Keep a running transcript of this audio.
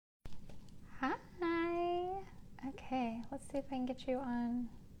Let's see if I can get you on.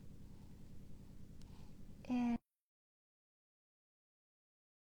 And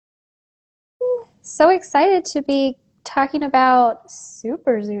so excited to be talking about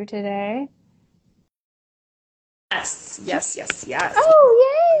Super Zoo today. Yes.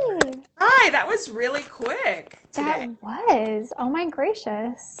 Oh, yay! Hi, that was really quick today. That was. Oh my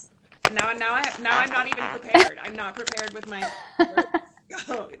gracious. Now I'm not even prepared. I'm not prepared with my words.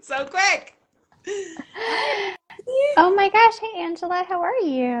 Oh, it's so quick. Hi. Oh my gosh. Hey, Angela, how are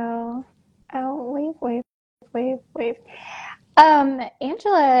you? Oh, wave.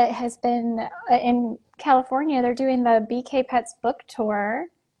 Angela has been in California. They're doing the BK Pets book tour.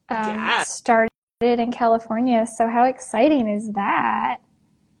 Yeah. Started in California. So how exciting is that?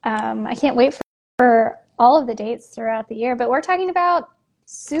 I can't wait for all of the dates throughout the year. But we're talking about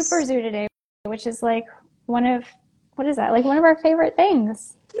Super Zoo today, which is like what is that? Like one of our favorite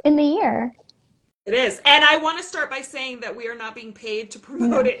things in the year. It is. And I want to start by saying that we are not being paid to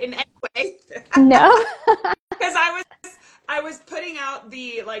promote No. it in any way. No? Because I was putting out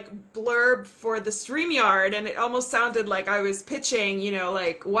the blurb for the StreamYard and it almost sounded like I was pitching,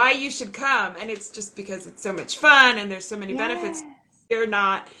 like why you should come. And it's just because it's so much fun and there's so many benefits. Yes. They're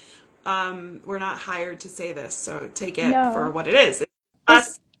not we're not hired to say this, so take it for No. what it is. It's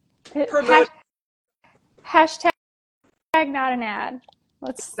This us promoting. hashtag not an ad.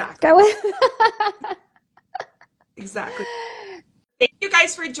 Let's Exactly. go with Exactly. Thank you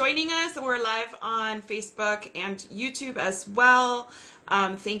guys for joining us. We're live on Facebook and YouTube as well.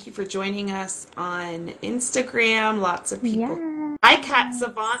 Thank you for joining us on Instagram. Lots of people. Yeah. Hi, Kat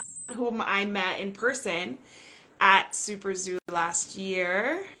Savant, whom I met in person at Super Zoo last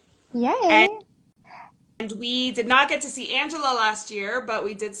year. Yay. And we did not get to see Angela last year, but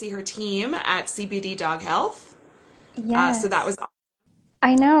we did see her team at CBD Dog Health. Yes. So that was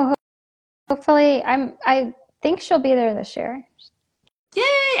I know. Hopefully I think she'll be there this year. yay,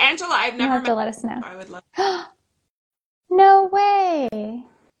 Angela. I've You'll never have met. to let us know. I would love. No way.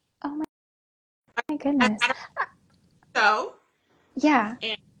 Oh my I've goodness. met her show, Yeah,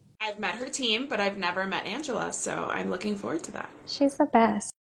 and I've met her team, but I've never met Angela. So I'm looking forward to that. she's the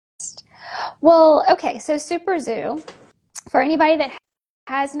best. Well, okay, so Super Zoo, for anybody that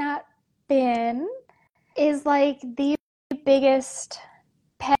has not been, is like the biggest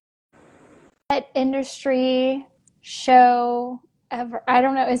pet industry show ever. I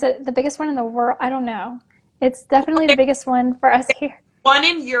don't know. Is it the biggest one in the world? I don't know. It's definitely the biggest one for us here. One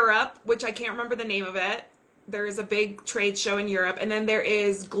in Europe, which I can't remember the name of it. There is a big trade show in Europe, and then there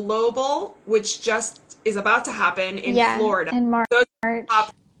is Global, which just is about to happen in Yeah, Florida. in March. Those are the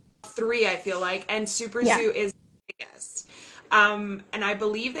top three, I feel like, and Super Yeah. Zoo is the biggest. And I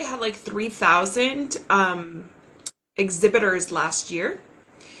believe they had like 3,000 exhibitors last year,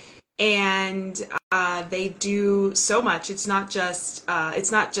 and they do so much. It's not just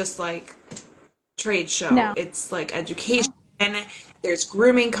like trade show. No. It's like education. There's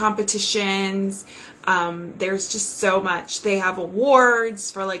grooming competitions. There's just so much. They have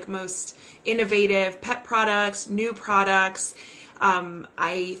awards for like most innovative pet products, new products.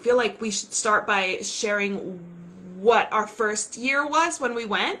 I feel like we should start by sharing what our first year was when we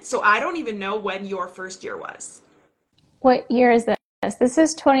went. So I don't even know when your first year was. What year is this? This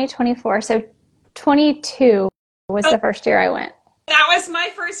is 2024. So 22 was Oh, the first year I went. that was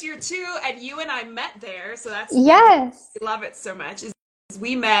my first year too, and you and I met there. So that's Yes. I love it so much. Is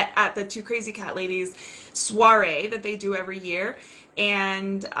we met at the Two Crazy Cat Ladies soiree that they do every year,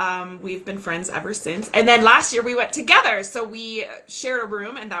 and we've been friends ever since. And then last year we went together, so we shared a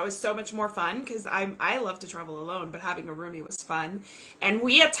room, and that was so much more fun because I love to travel alone, but having a roomie was fun. And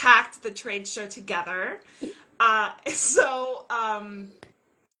we attacked the trade show together. I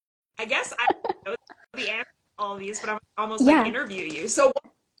guess I don't know the answer to all of these, but I'm almost like Yeah. interview you. So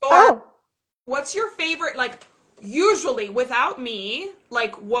Oh, what's your favorite, like, usually without me,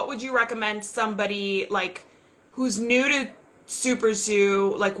 like, what would you recommend somebody, like, who's new to Super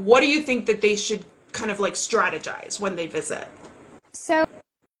Zoo, like, what do you think that they should kind of, like, strategize when they visit? so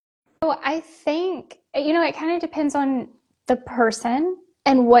I think, it kind of depends on the person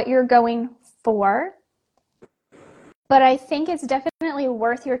and what you're going for. But I think it's definitely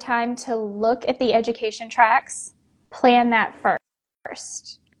worth your time to look at the education tracks, plan that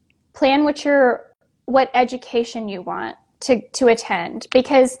first. Plan what education you want to attend,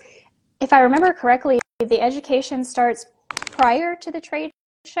 because if I remember correctly, the education starts prior to the trade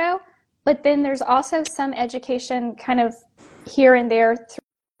show, but then there's also some education kind of here and there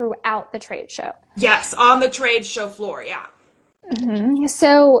throughout the trade show. Yes, on the trade show floor, yeah.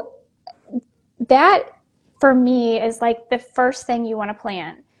 So that for me is like the first thing you want to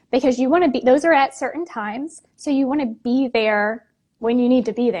plan, because you want to be, those are at certain times. So you want to be there when you need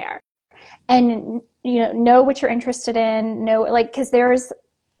to be there, and, know what you're interested in, know, like, cause there's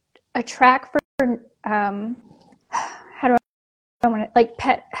a track for, how do I want to, like,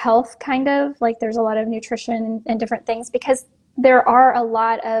 pet health, kind of like there's a lot of nutrition and different things, because there are a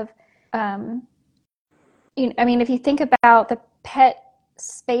lot of, um, I mean, if you think about the pet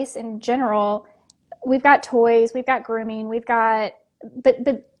space in general, we've got toys, we've got grooming, we've got, but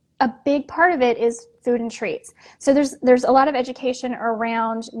a big part of it is food and treats. So there's a lot of education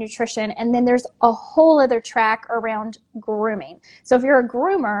around nutrition, and then there's a whole other track around grooming. So if you're a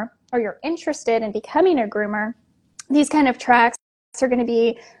groomer or you're interested in becoming a groomer, these kind of tracks are going to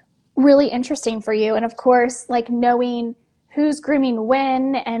be really interesting for you. And of course, like, knowing who's grooming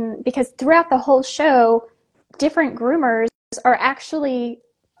when, and because throughout the whole show, different groomers are actually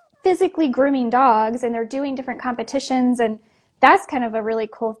physically grooming dogs, and they're doing different competitions, and that's kind of a really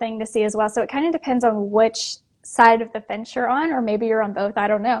cool thing to see as well. So it kind of depends on which side of the fence you're on, or maybe you're on both, I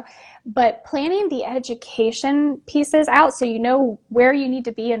don't know. But planning the education pieces out so you know where you need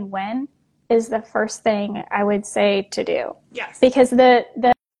to be and when is the first thing I would say to do. Yes. Because all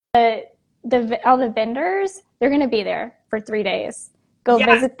the vendors, they're going to be there for 3 days. Go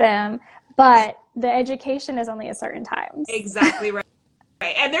visit them, but the education is only at certain times. Exactly right.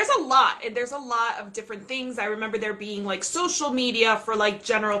 Right. And there's a lot of different things. I remember there being like social media for like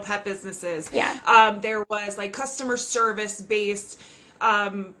general pet businesses. Yeah. There was like customer service based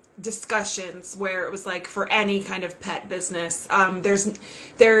discussions where it was like for any kind of pet business.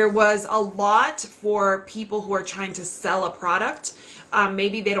 There was a lot for people who are trying to sell a product.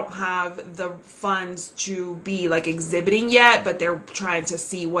 Maybe they don't have the funds to be like exhibiting yet, but they're trying to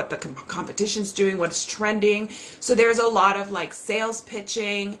see what the competition's doing, what's trending. So there's a lot of like sales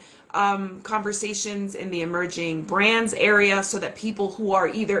pitching conversations in the emerging brands area, so that people who are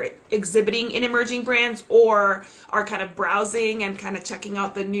either exhibiting in emerging brands or are kind of browsing and kind of checking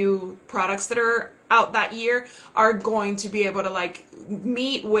out the new products that are out that year are going to be able to like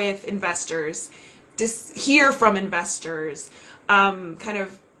meet with investors, hear from investors, kind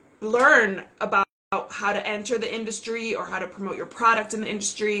of learn about how to enter the industry or how to promote your product in the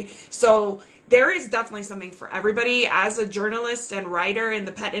industry. So there is definitely something for everybody. As a journalist and writer in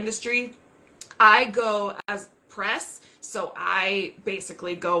the pet industry, I go as press, so I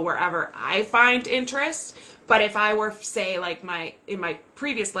basically go wherever I find interest. But if I were, say, like in my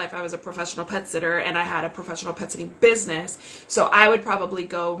previous life, I was a professional pet sitter and I had a professional pet sitting business. So I would probably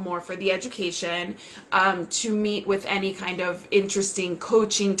go more for the education, to meet with any kind of interesting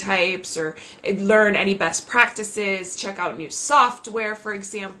coaching types, or learn any best practices, check out new software, for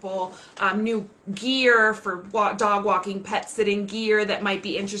example, new gear for dog walking, pet sitting gear that might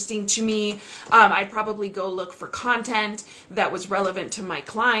be interesting to me. I'd probably go look for content that was relevant to my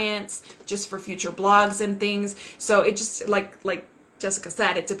clients, just for future blogs and things. So it just, like Jessica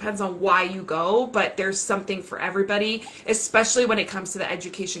said, it depends on why you go, but there's something for everybody, especially when it comes to the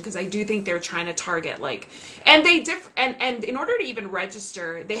education, because I do think they're trying to target like, and and in order to even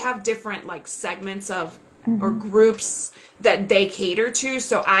register, they have different like segments of or groups that they cater to.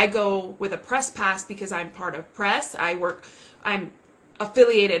 So I go with a press pass because I'm part of press. I'm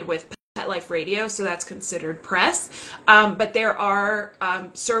affiliated with Pet Life Radio, so that's considered press. But there are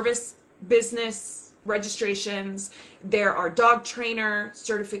service business registrations, there are dog trainer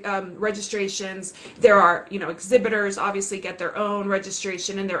registrations, there are, exhibitors obviously get their own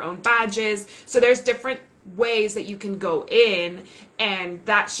registration and their own badges. So there's different ways that you can go in, and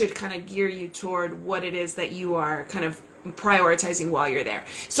that should kind of gear you toward what it is that you are kind of prioritizing while you're there.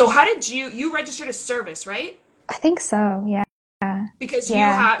 So how did you registered a service, right? I think so, yeah. Because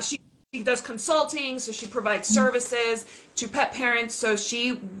she does consulting, so she provides services to pet parents, so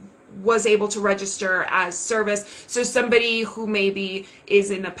she was able to register as service. So somebody who maybe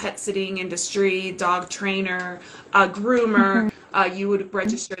is in the pet sitting industry, dog trainer, groomer, you would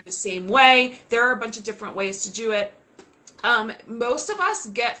register the same way. There are a bunch of different ways to do it. Most of us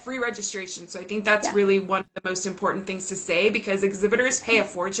get free registration, so I think that's really one of the most important things to say, because exhibitors pay a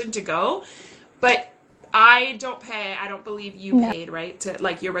fortune to go, but I don't pay. I don't believe you paid, right? To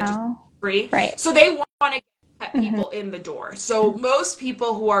like your registration free. Right. So they want to get people in the door. So most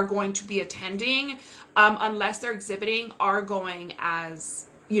people who are going to be attending, unless they're exhibiting, are going as,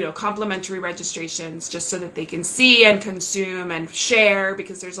 complimentary registrations, just so that they can see and consume and share,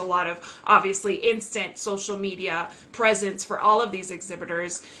 because there's a lot of obviously instant social media presence for all of these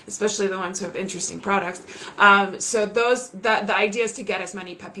exhibitors, especially the ones who have interesting products. So the idea is to get as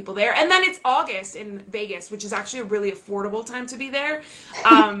many pet people there. And then it's August in Vegas, which is actually a really affordable time to be there.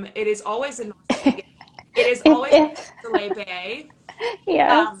 It is always in Las Vegas. It is always in the Bay.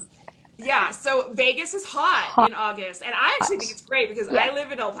 Yes. Um, yeah, so Vegas is hot Hot. in August, and I actually think it's great because Yeah. I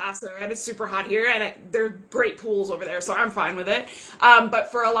live in El Paso and it's super hot here, and there are great pools over there, so I'm fine with it.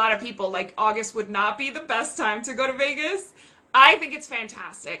 But for a lot of people, like August would not be the best time to go to Vegas. I think it's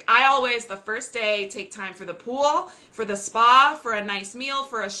fantastic. I always, the first day, take time for the pool, for the spa, for a nice meal,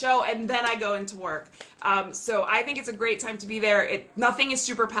 for a show, and then I go into work. So I think it's a great time to be there. Nothing is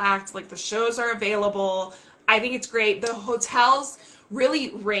super packed. Like the shows are available. I think it's great. The hotels really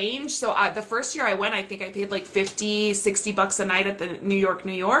range. So the first year I went, I think I paid like 50, $60 a night at the New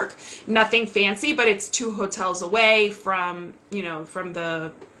York. Nothing fancy, but it's two hotels away from, from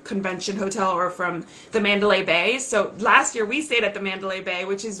the convention hotel or from the Mandalay Bay. So last year we stayed at the Mandalay Bay,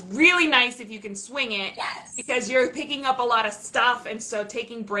 which is really nice if you can swing it Yes. because you're picking up a lot of stuff. And so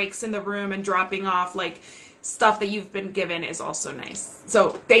taking breaks in the room and dropping off like stuff that you've been given is also nice.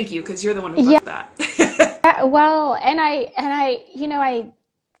 So thank you because you're the one who Yeah. booked that. Well, I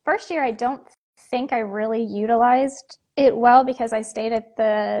first year I don't think I really utilized it well because I stayed at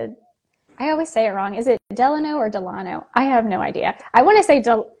I always say it wrong. Is it Delano or Delano? I have no idea. I want to say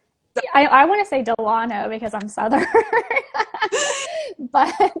Delano because I'm Southern.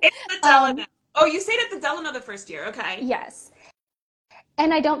 But It's the um Delano. Oh, you stayed at the Delano the first year. Okay. yes.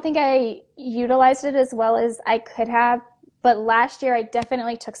 And I don't think I utilized it as well as I could have. But last year, I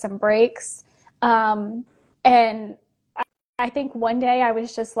definitely took some breaks. And I think one day I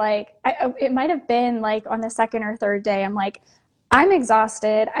was just like, it might have been like on the second or third day. I'm like, I'm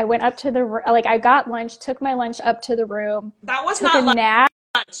exhausted. I went up to like, I got lunch, took my lunch up to the room, That was took a not nap.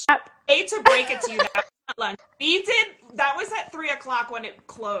 lunch. I hate to break it to you, that was not lunch. We did, that was at 3 o'clock when it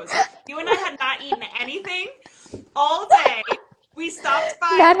closed. You and I had not eaten anything all day. We stopped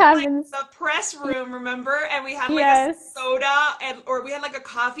by That like happens. the press room, remember? And we had like a Yes. soda or we had like a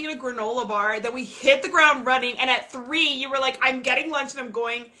coffee and a granola bar. Then we hit the ground running. And at 3, you were like, I'm getting lunch and I'm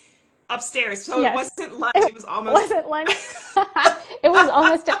going upstairs. So it Yes. wasn't lunch, It it was almost. wasn't lunch. It was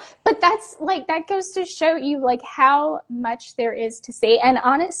almost, but that's like, that goes to show you like how much there is to see. And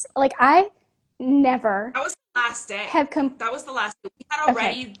honest, like I never That was the last day. have come, That was the last day. We had okay.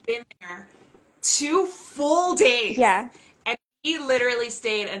 already been there 2 full days. Yeah. And we literally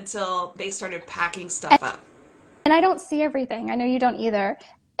stayed until they started packing stuff up. And I don't see everything. I know you don't either.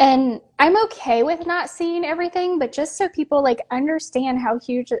 And I'm okay with not seeing everything, but just so people like understand how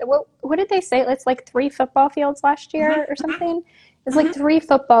huge, what did they say? It's like 3 football fields last Hmm. year or Hmm. something. It's like Hmm. 3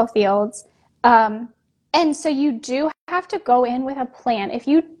 football fields. Um, and so you do have to go in with a plan. If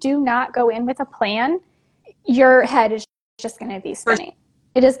you do not go in with a plan, your head is just going to be For spinning.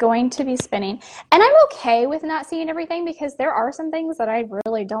 It is going to be spinning. And I'm okay with not seeing everything because there are some things that I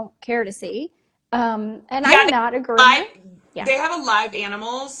really don't care to see. And Yeah, I'm not a groomer. live, Yeah. they have a live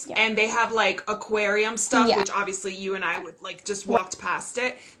animals Yeah. and they have like aquarium stuff, Yeah. which obviously you and I would like just Right. walked past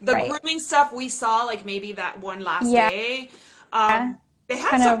it. The Right. grooming stuff we saw like maybe that one last Yeah. day. They had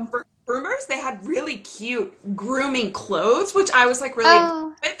Kind some of. for groomers. They had really cute grooming clothes, which I was like really impressed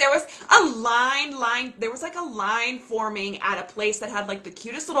Oh, with. There was there was like a line forming at a place that had like the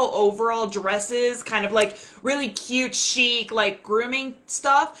cutest little overall dresses, kind of like really cute, chic, like grooming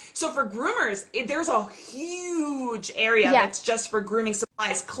stuff. So for groomers, there's a huge area yeah. that's just for grooming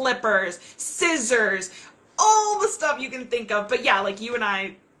supplies, clippers, scissors, all the stuff you can think of. But yeah, like you and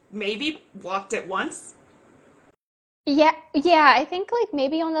I maybe walked it once. Yeah. Yeah. I think like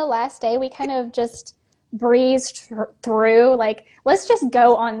maybe on the last day we kind of just breezed through. Like, let's just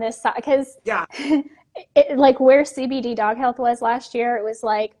go on this side because Yeah. like where CBD Dog Health was last year, it was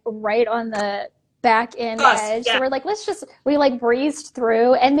like right on the back end Us. edge. So Yeah. we're like, we like breezed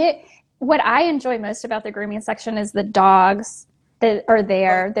through. And what I enjoy most about the grooming section is the dogs that are Oh,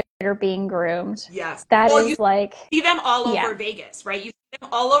 there that are being groomed. yes. That Well, you is like, see them all over yeah, Vegas, right? You see them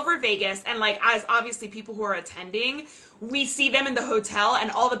all over Vegas, and like as obviously people who are attending, we see them in the hotel,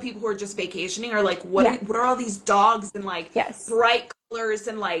 and all the people who are just vacationing are like, yeah, what are all these dogs and like yes, bright colors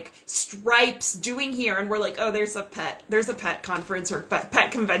and like stripes doing here? And we're like, oh, there's a pet conference or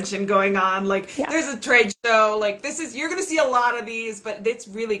pet convention going on. Like yeah, there's a trade show. Like you're gonna see a lot of these, but it's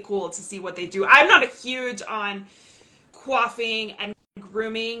really cool to see what they do. I'm not a huge on coiffing and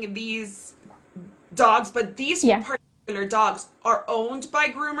grooming these dogs, but these yeah, particular dogs are owned by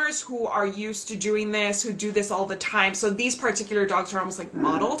groomers who are used to doing this, who do this all the time. So these particular dogs are almost like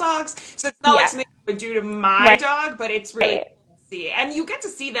model dogs. So it's not like yeah, something I would do to my right, dog, but it's really cool to see. And you get to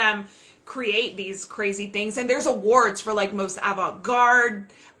see them create these crazy things. And there's awards for like most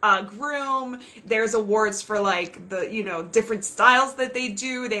avant-garde groom. There's awards for like the, different styles that they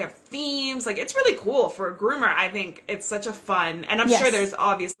do. They have themes. Like it's really cool for a groomer. I think it's such a fun, and I'm sure yes, there's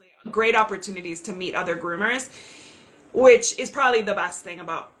obviously great opportunities to meet other groomers. which is probably the best thing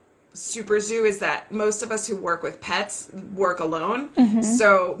about Super Zoo is that most of us who work with pets work alone. Mm-hmm.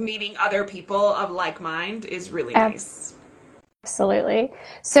 So meeting other people of like mind is really nice. Absolutely.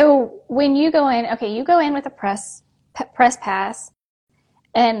 So when you go in, okay, you go in with a press pass,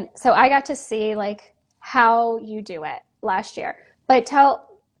 and so I got to see like how you do it last year. But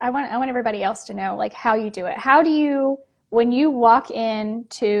I want everybody else to know like how you do it. How do you when you walk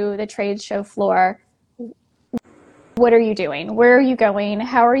into the trade show floor, what are you doing? Where are you going?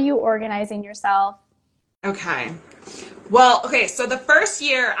 How are you organizing yourself? Okay. Well, okay, so the first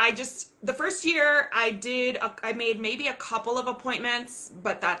year I made maybe a couple of appointments,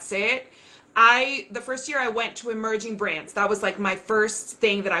 but that's it. The first year I went to emerging brands. That was like my first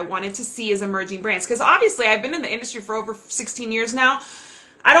thing that I wanted to see is emerging brands. Because obviously I've been in the industry for over 16 years now.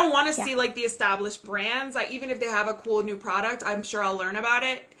 I don't want to Yeah. see like the established brands. Even if they have a cool new product, I'm sure I'll learn about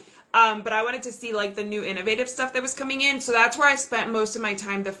it. But I wanted to see like the new innovative stuff that was coming in. So that's where I spent most of my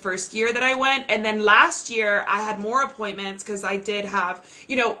time the first year that I went. And then last year I had more appointments because I did have,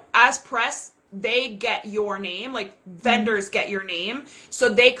 as press, they get your name, like Mm-hmm. vendors get your name. So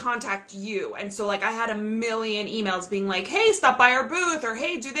they contact you. And so like I had a million emails being like, hey, stop by our booth or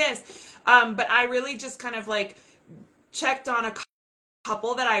hey, do this. But I really just kind of like checked on a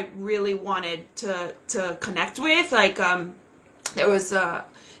couple that I really wanted to connect with. Like there was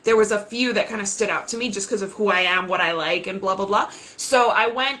there was a few that kind of stood out to me just because of who I am, what I like, and blah blah blah. So I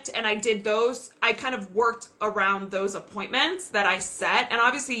went and I did those. I kind of worked around those appointments that I set, and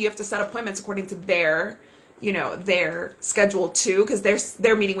obviously you have to set appointments according to their schedule too, because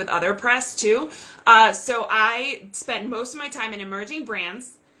they're meeting with other press too. So I spent most of my time in emerging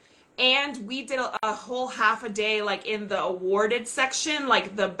brands, and we did a whole half a day like in the awarded section,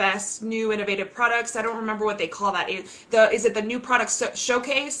 like the best new innovative products. I don't remember what they call that. Is it the new product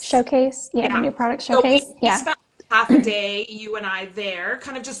showcase? Showcase. Yeah, the Yeah. new product So we, showcase. we Yeah. spent half a day, you and I there,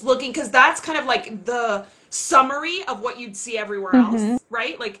 kind of just looking, because that's kind of like the summary of what you'd see everywhere Mm-hmm. else,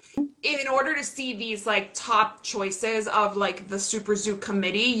 right? Like in order to see these like top choices of like the Super Zoo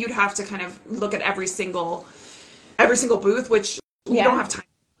committee, you'd have to kind of look at every single booth, which we don't Yeah. have time.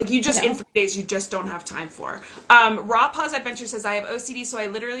 Like you just in No. 3 days, you just don't have time for. Raw Paws Adventure says I have OCD, so I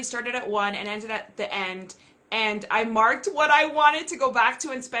literally started at one and ended at the end. And I marked what I wanted to go back to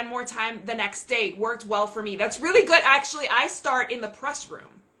and spend more time the next day. Worked well for me. That's really good. Actually, I start in the press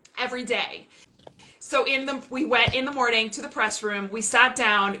room every day. So we went in the morning to the press room. We sat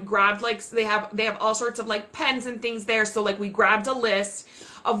down, grabbed like they have all sorts of like pens and things there. So like we grabbed a list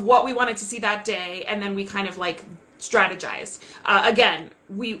of what we wanted to see that day, and then we kind of like strategized. Again,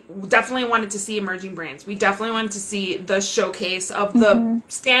 we definitely wanted to see emerging brands. We definitely wanted to see the showcase of the Mm-hmm.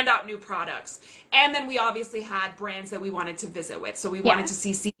 standout new products. And then we obviously had brands that we wanted to visit with. So we wanted Yeah. to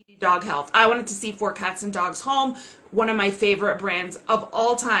see CBD Dog Health. I wanted to see For Cats and Dogs Home, one of my favorite brands of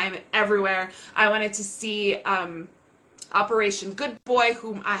all time, everywhere. I wanted to see Operation Good Boy,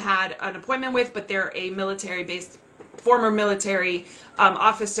 whom I had an appointment with, but they're a former military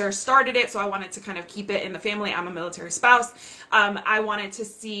officer started it, so I wanted to kind of keep it in the family. I'm a military spouse. I wanted to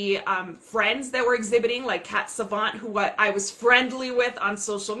see friends that were exhibiting, like Cat Savant, who I was friendly with on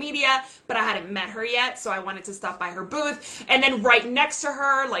social media, but I hadn't met her yet, so I wanted to stop by her booth. And then right next to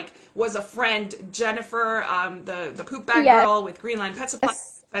her, like, was a friend, Jennifer, the poop bag Yes. girl with Green Line Pet Supply.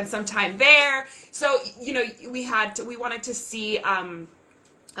 Spent some time there. So we wanted to see.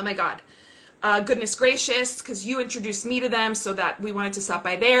 Oh my God, goodness gracious, because you introduced me to them, so that we wanted to stop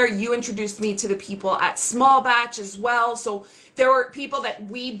by there. You introduced me to the people at Small Batch as well. So there were people that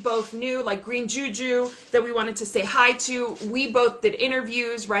we both knew, like Green Juju, that we wanted to say hi to. We both did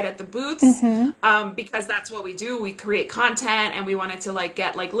interviews right at the booths, Mm-hmm. because that's what we do. We create content, and we wanted to like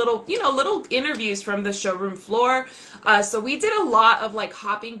get like little interviews from the showroom floor. So we did a lot of like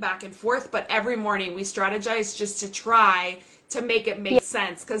hopping back and forth, but every morning we strategized just to try to make it make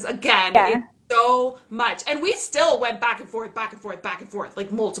sense, because again, it's Yeah. so much, and we still went back and forth, back and forth, back and forth,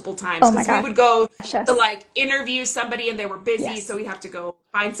 like multiple times, Oh my because we gosh. would go to Yes. like interview somebody and they were busy, so Yes. we'd have to go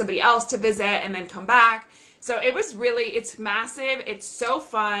find somebody else to visit and then come back. So it's massive, it's so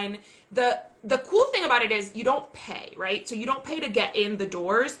fun. The cool thing about it is you don't pay, right? So you don't pay to get in the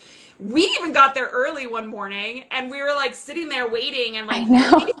doors. We even got there early one morning, and we were like sitting there waiting, and I like we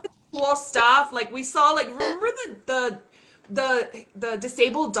know. did cool stuff. Like we saw, like, remember the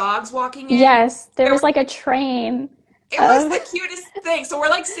disabled dogs walking in? Yes. There There was were, like a train it was of the cutest thing. So we're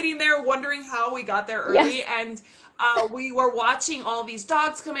like sitting there wondering how we got there early, yes. and we were watching all these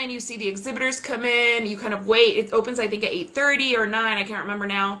dogs come in. You see the exhibitors come in. You kind of wait. It opens, I think, at 8:30 or 9. I can't remember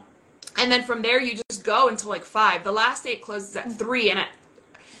now. And then from there, you just go until like 5. The last day it closes at 3, and at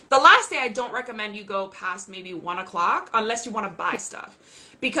The last day, I don't recommend you go past maybe 1 o'clock unless you want to buy stuff.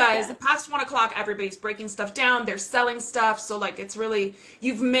 Because Yeah. past 1 o'clock, everybody's breaking stuff down, they're selling stuff. So like it's really,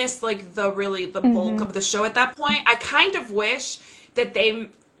 you've missed like the bulk Hmm. of the show at that point. I kind of wish that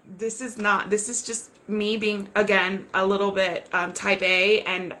this is just me being, again, a little bit type A,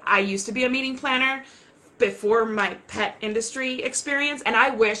 and I used to be a meeting planner before my pet industry experience, and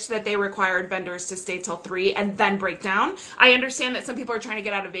I wish that they required vendors to stay till 3 and then break down. I understand that some people are trying to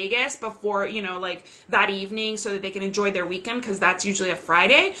get out of Vegas before, like that evening so that they can enjoy their weekend, because that's usually a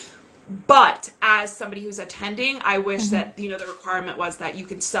Friday. But as somebody who's attending, I wish Hmm. that, the requirement was that you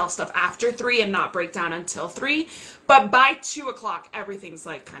can sell stuff after 3 and not break down until 3. But by 2 o'clock, everything's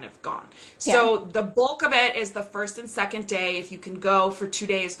like kind of gone. Yeah. So the bulk of it is the first and second day. If you can go for 2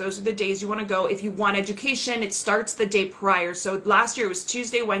 days, those are the days you want to go. If you want education, it starts the day prior. So last year it was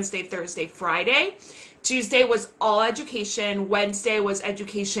Tuesday, Wednesday, Thursday, Friday. Tuesday was all education, Wednesday was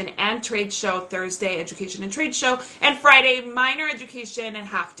education and trade show, Thursday education and trade show, and Friday minor education and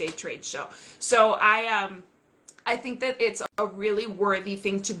half day trade show. So I think that it's a really worthy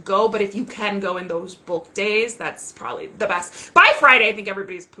thing to go, but if you can go in those bulk days, that's probably the best. By Friday, I think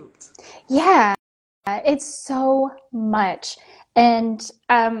everybody's pooped. Yeah. It's so much. And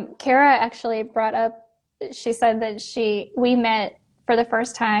Kara actually brought up, she said that we met for the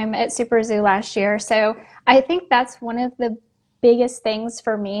first time at Super Zoo last year. So I think that's one of the biggest things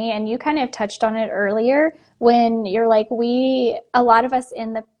for me. And you kind of touched on it earlier when you're like, a lot of us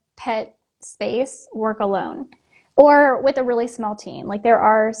in the pet space work alone or with a really small team. Like there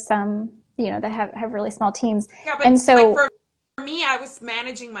are some, that have really small teams. Yeah, but And like so, for me, I was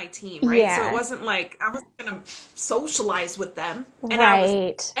managing my team, right? So it yeah, wasn't like I wasn't gonna socialize with them,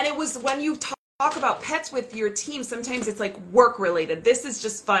 right. and it was when you talk about pets with your team, sometimes it's like work related. This is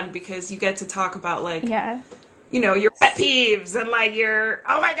just fun because you get to talk about like Yeah. your pet peeves and like your,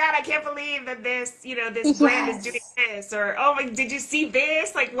 oh my God, I can't believe that this brand is doing Yes. this, or oh my, did you see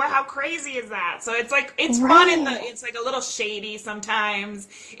this? Like, what, how crazy is that? So it's like, it's fun Right. it's like a little shady sometimes.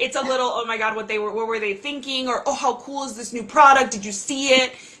 It's a little, oh my God, what were they thinking? Or, oh, how cool is this new product? Did you see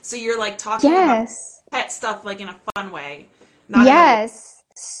it? So you're like talking about Yes. pet stuff like in a fun way, not in a way. Yes.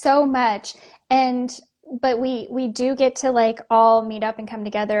 So much. And but we do get to like all meet up and come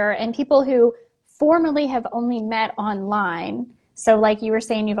together, and people who formerly have only met online. So like you were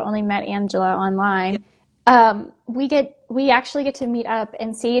saying, you've only met Angela Yeah. online. We actually get to meet up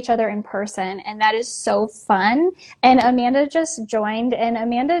and see each other in person, and that is so fun. And Amanda just joined, and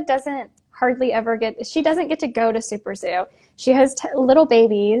Amanda doesn't hardly ever she doesn't get to go to Super Zoo. She has little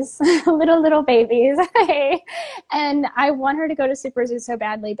babies, little babies. And I want her to go to Super Zoo so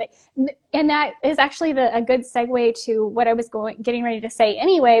badly. And that is actually a good segue to what I was getting ready to say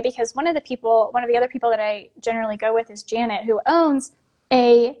anyway, because one of the other people that I generally go with is Janet, who owns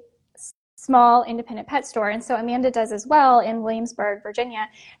a small independent pet store. And so Amanda does as well in Williamsburg, Virginia.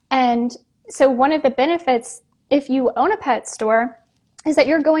 And so one of the benefits, if you own a pet store, is that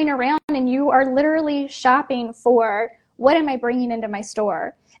you're going around and you are literally shopping for, what am I bringing into my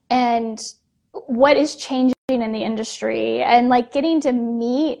store? And what is changing in the industry? And like getting to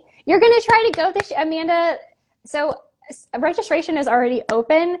meet, you're going to try to go this, Amanda. So registration is already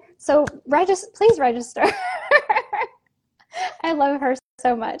open. So please register. I love her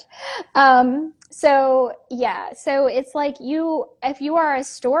so much. So yeah, so it's like if you are a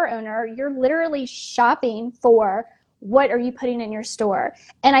store owner, you're literally shopping for, what are you putting in your store?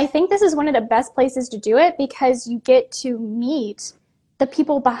 And I think this is one of the best places to do it because you get to meet the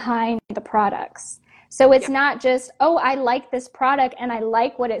people behind the products. So it's Yeah. not just, oh, I like this product and I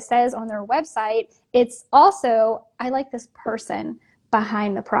like what it says on their website. It's also, I like this person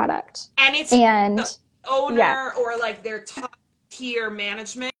behind the product. And it's And the yeah, owner or like their top tier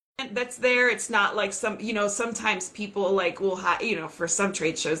management that's there. It's not like sometimes people like will have, for some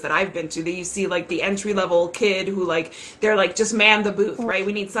trade shows that I've been to, that you see like the entry level kid who like, they're like, just man the booth, right?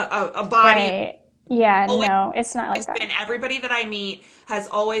 We need a body. right. Yeah, Always no, it's not like that. been, everybody that I meet has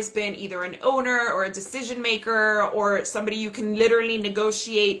always been either an owner or a decision maker or somebody you can literally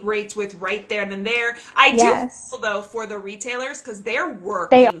negotiate rates with right there and there. I do Yes, feel though for the retailers because they're they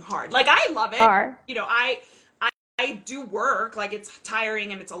working hard. Like I love it. are. I do work, like it's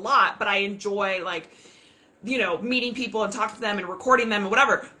tiring and it's a lot, but I enjoy like meeting people and talking to them and recording them and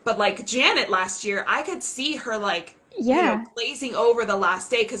whatever. But like Janet last year, I could see her like Yeah. glazing over the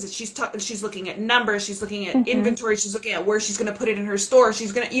last day because she's looking at numbers, she's looking at Hmm. inventory, she's looking at where she's going to put it in her store,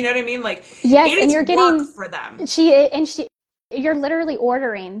 she's going to, you know what I mean? Like Yes, it and is you're work getting for them. she you're literally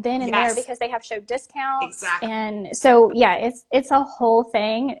ordering then and there Yes, because they have show discounts. exactly. And so yeah, it's a whole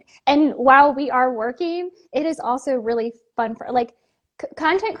thing. And while we are working, it is also really fun for like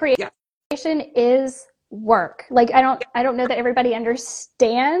Content Yeah. creation is work. Like I don't know that everybody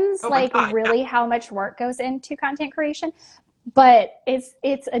understands Oh my like God. Yeah. really how much work goes into content creation, but it's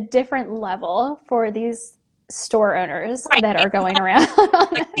a different level for these store owners Right. that are going around.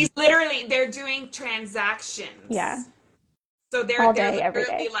 Like he's literally, they're doing transactions. Yeah, So they're all they're day, every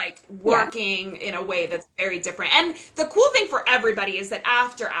literally day. like Yeah. working in a way that's very different. And the cool thing for everybody is that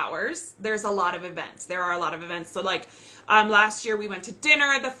after hours, there's a lot of events. There are a lot of events. So like last year we went to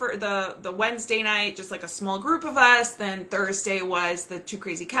dinner the Wednesday night, just like a small group of us. Then Thursday was the Two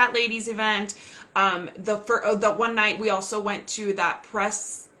Crazy Cat Ladies event. The one night we also went to that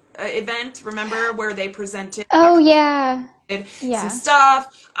press event. Remember where they presented Oh yeah. some Yeah.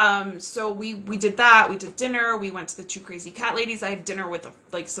 stuff. So we did that. We did dinner. We went to the Two Crazy Cat Ladies. I had dinner with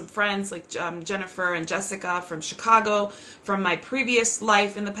like some friends, like Jennifer and Jessica from Chicago, from my previous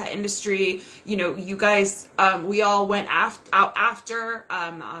life in the pet industry. You know, you guys, we all went out after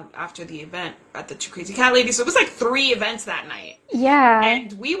the event at the Two Crazy Cat Ladies. So it was like 3 events that night, Yeah.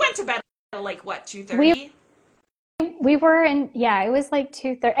 and we went to bed at like what, We 2:30. we were in, yeah, it was like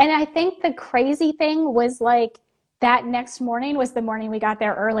 2:30. And I think the crazy thing was like that next morning was the morning we got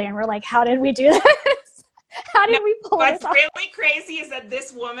there early and we're like, how did we do this? How No, did we pull this what's off? really crazy is that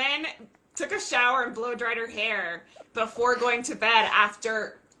this woman took a shower and blow dried her hair before going to bed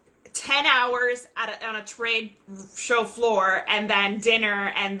after 10 hours on a trade show floor, and then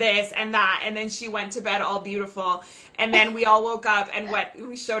dinner and this and that. And then she went to bed all beautiful. And then we all woke up and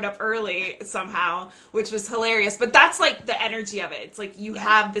we showed up early somehow, which was hilarious. But that's like the energy of it. It's like you Yeah.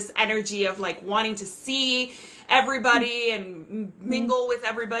 have this energy of like wanting to see everybody and Mhm. mingle with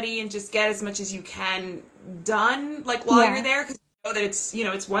everybody and just get as much as you can done like while you're Yeah. there, because you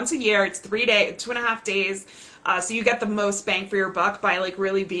know that it's once a year, it's 3 days, 2.5 days, so you get the most bang for your buck by like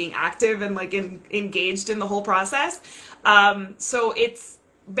really being active and like engaged in the whole process. So it's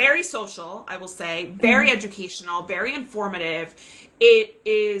very social, I will say, very Mhm. educational, very informative. It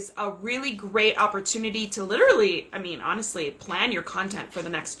is a really great opportunity to literally, I mean, honestly, plan your content for the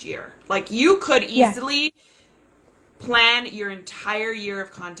next year. Like you could Yeah. easily plan your entire year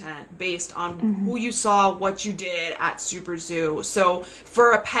of content based on Mhm. who you saw, what you did at Super Zoo. So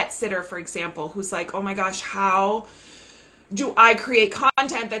for a pet sitter, for example, who's like, oh my gosh, how do I create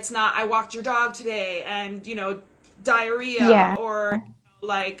content that's not, I walked your dog today and, diarrhea, Yeah. or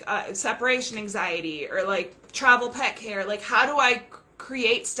like separation anxiety, or like travel pet care. Like, how do I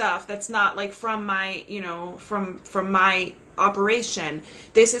create stuff that's not like from my, from my operation?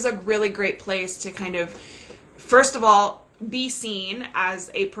 This is a really great place to kind of, first of all, be seen as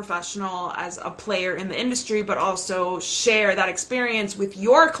a professional, as a player in the industry, but also share that experience with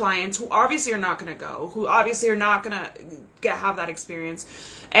your clients who obviously are not going to go, who obviously are not going to have that experience,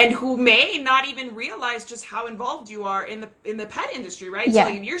 and who may not even realize just how involved you are in the pet industry, right? So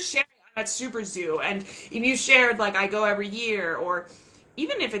like Yeah. if you're sharing at Super Zoo, and if you shared like I go every year, or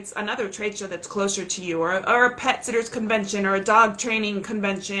even if it's another trade show that's closer to you, or a pet sitters convention, or a dog training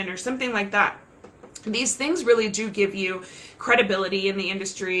convention, or something like that, these things really do give you credibility in the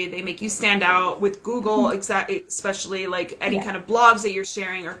industry. They make you stand out with Google, especially like any Yeah. kind of blogs that you're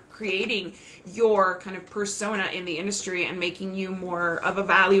sharing, or creating your kind of persona in the industry and making you more of a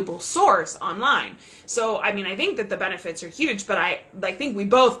valuable source online. So, I mean, I think that the benefits are huge, but I think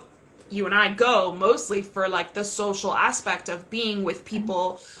you and I go mostly for like the social aspect of being with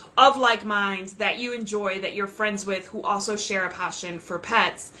people of like minds that you enjoy, that you're friends with, who also share a passion for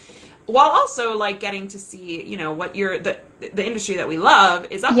pets, while also like getting to see, what the industry that we love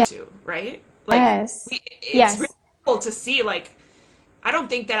is up Yeah. to, right? Like Yes. it's really Yes. cool to see. Like I don't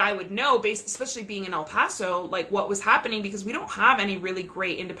think that I would know, based especially being in El Paso, like what was happening, because we don't have any really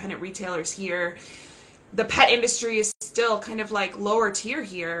great independent retailers here. The pet industry is still kind of like lower tier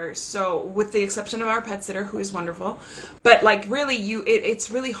here, so with the exception of our pet sitter, who is wonderful, but like really it's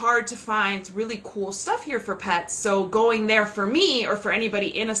really hard to find really cool stuff here for pets. So going there for me, or for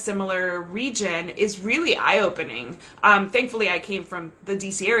anybody in a similar region, is really eye-opening. Thankfully I came from the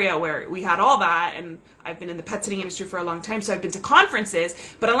DC area where we had all that, and I've been in the pet sitting industry for a long time, so I've been to conferences.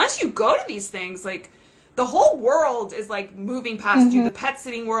 But unless you go to these things, like the whole world is like moving past you. Mhm. The pet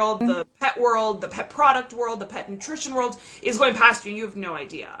sitting world, the pet product world, the pet nutrition world is going past you. You have no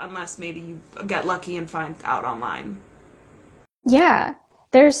idea, unless maybe you get lucky and find out online. Yeah.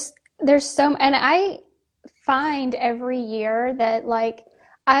 There's there's so, and I find every year that like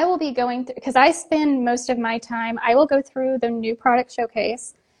I will be going through, because I spend most of my time, I will go through the new product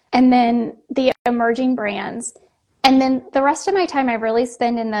showcase and then the emerging brands. And then the rest of my time I really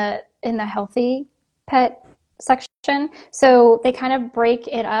spend in the healthy pet section. So they kind of break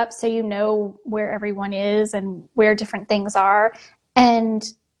it up so you know where everyone is and where different things are. And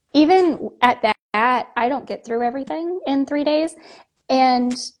even at that, I don't get through everything in 3 days.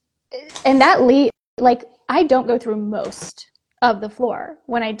 And that like I don't go through most of the floor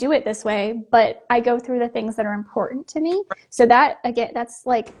when I do it this way, but I go through the things that are important to me. So that again, that's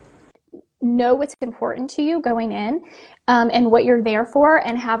like know what's important to you going in, and what you're there for,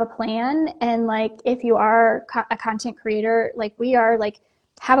 and have a plan. And like if you are a content creator like we are, like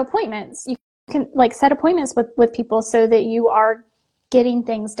have appointments. You can like set appointments with people so that you are getting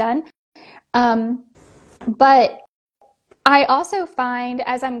things done. But I also find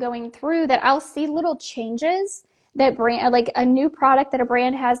as I'm going through that I'll see little changes that brand, like a new product that a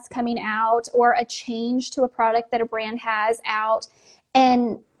brand has coming out, or a change to a product that a brand has out.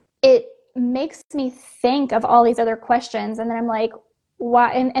 And it makes me think of all these other questions. And then I'm like,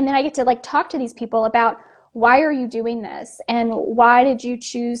 why? And then I get to like talk to these people about, why are you doing this? And why did you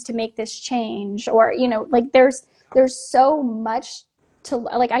choose to make this change? Or, like there's so much to,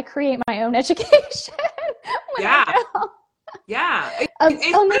 like, I create my own education when I Yeah. go. Yeah, it's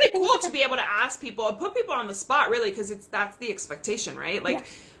really cool to be able to ask people and put people on the spot, really, because that's the expectation, right? Like, Yeah.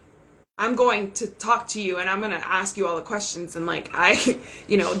 I'm going to talk to you and I'm going to ask you all the questions. And like,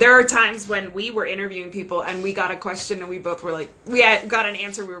 there are times when we were interviewing people and we got a question and we both were like, got an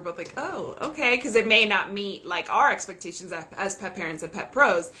answer. We were both like, oh, okay. Cause it may not meet like our expectations as pet parents and pet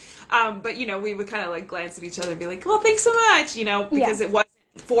pros. But we would kind of like glance at each other and be like, well, thanks so much, because Yeah. it wasn't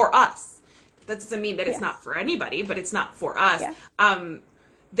for us. That doesn't mean that it's Yeah. not for anybody, but it's not for us. Yeah.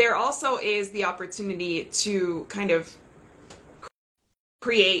 There also is the opportunity to kind of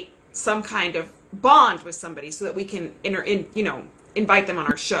create some kind of bond with somebody so that we can invite them on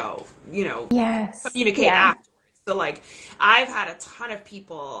our show, Yes. communicate Yeah. afterwards. So like I've had a ton of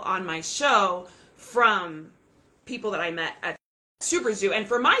people on my show from people that I met at Super Zoo. And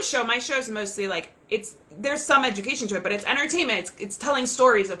for my show is mostly like there's some education to it, but it's entertainment. It's telling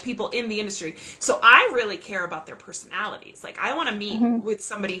stories of people in the industry. So I really care about their personalities. Like I want to meet with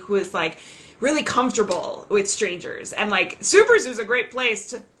somebody who is like really comfortable with strangers. And like Super Zoo is a great place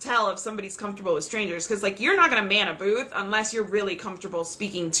to tell if somebody's comfortable with strangers, because like you're not going to man a booth unless you're really comfortable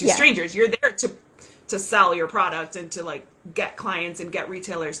speaking to strangers. You're there to sell your product and to like get clients and get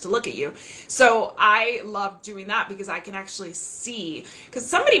retailers to look at you. So I love doing that because I can actually see, because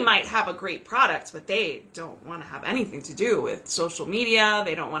somebody might have a great product, but they don't want to have anything to do with social media.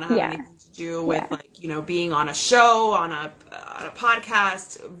 They don't want to have anything to do with like, being on a show, on a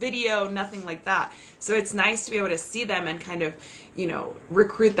podcast, video, nothing like that. So it's nice to be able to see them and kind of,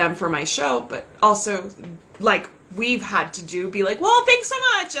 recruit them for my show, but also like we've had to be like, well, thanks so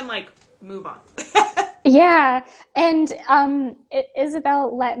much. And like, move on. Yeah. And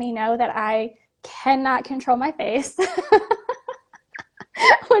Isabel let me know that I cannot control my face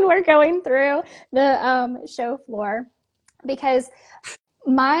when we're going through the show floor, because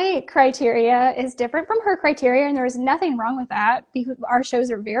my criteria is different from her criteria, and there's nothing wrong with that because our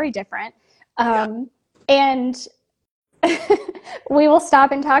shows are very different. And we will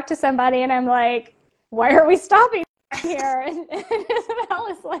stop and talk to somebody, and I'm like, why are we stopping here? And Isabel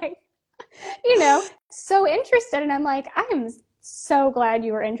is like, so interested. And I'm like, I am so glad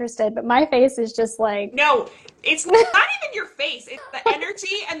you were interested. But my face is just like, no, it's not even your face. It's the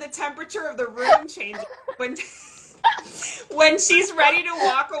energy and the temperature of the room changing. When she's ready to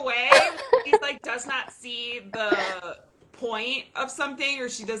walk away, she's like, does not see the point of something, or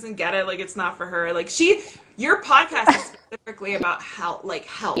she doesn't get it. Like, it's not for her. Like your podcast is specifically about health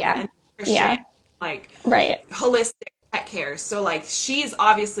and nutrition, like holistic pet care. So like she's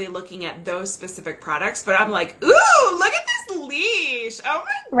obviously looking at those specific products, but I'm like, ooh, look at this leash. Oh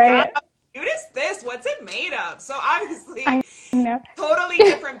my God, how cute is this? What's it made of? So obviously totally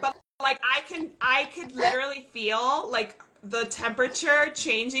different, but like I could literally feel like the temperature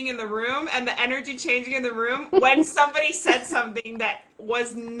changing in the room and the energy changing in the room when somebody said something that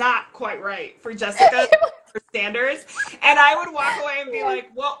was not quite right for Jessica's standards. And I would walk away and be like,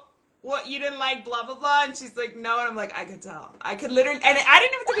 well, what, you didn't like blah blah blah? And she's like, no. And I'm like, I could tell. I could literally, and I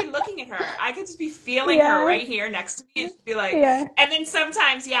didn't have to be looking at her. I could just be feeling her right here next to me, and she'd be like, and then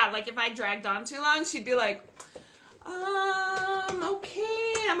sometimes, like if I dragged on too long, she'd be like,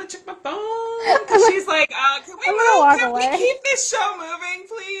 okay, I'm gonna check my phone. Cause she's like, can we keep this show moving,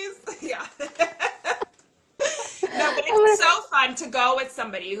 please? Yeah. No, but it's so fun to go with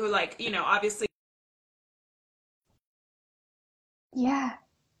somebody who, like, obviously,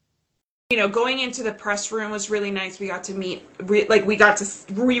 going into the press room was really nice. We got to meet,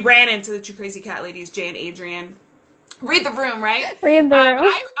 we ran into the two crazy cat ladies, Jay and Adrian. Read the room, right? Read the room.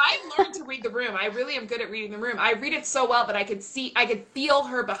 I learned to read the room. I really am good at reading the room. I read it so well that I could feel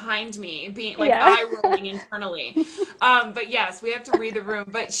her behind me, being like Yeah. eye rolling internally. But yes, we have to read the room.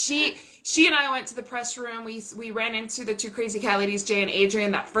 But she and I went to the press room. We ran into the two crazy cat ladies, Jay and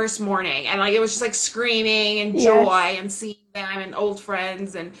Adrian, that first morning, and like it was just like screaming and Yes. joy and seeing them and old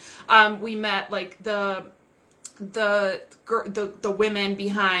friends, and we met like the women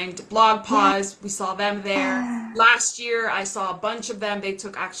behind Blog Yeah. Pause. We saw them there. Last year, I saw a bunch of them. They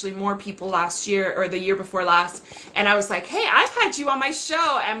took actually more people last year or the year before last. And I was like, hey, I've had you on my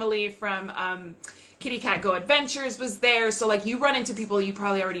show. Emily from Kitty Cat Go Adventures was there. So like you run into people you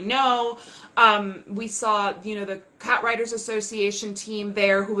probably already know. We saw, the Cat Writers Association team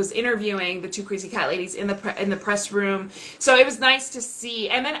there who was interviewing the two crazy cat ladies in the press room. So it was nice to see.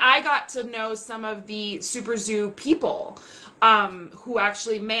 And then I got to know some of the Super Zoo people who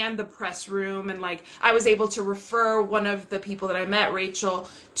actually manned the press room. And like I was able to refer one of the people that I met, Rachel,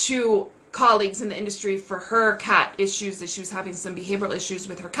 to colleagues in the industry for her cat issues, that she was having some behavioral issues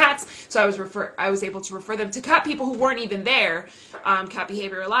with her cats. So I was able to refer them to cat people who weren't even there, Cat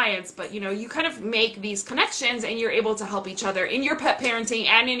Behavior Alliance. But you kind of make these connections and you're able to help each other in your pet parenting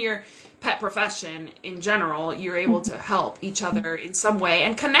and in your pet profession in general. You're able to help each other in some way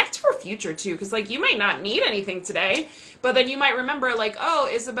and connect for future too, because like you might not need anything today, but then you might remember like, oh,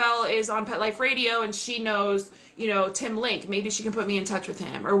 Isabel is on Pet Life Radio and she knows Tim Link. Maybe she can put me in touch with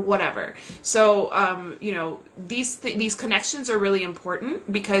him or whatever. So, these connections are really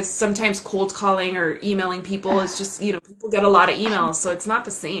important because sometimes cold calling or emailing people is just, people get a lot of emails, so it's not the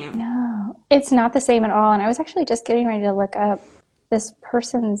same. No, it's not the same at all. And I was actually just getting ready to look up this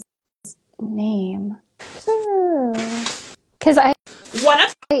person's name. Because One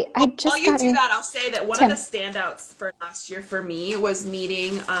of I While just you got do in that, I'll say that one of the Tim. standouts for last year for me was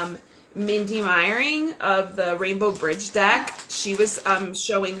meeting Mindy Meyering of the Rainbow Bridge deck. She was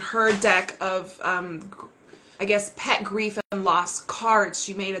showing her deck of, I guess, pet grief and loss cards.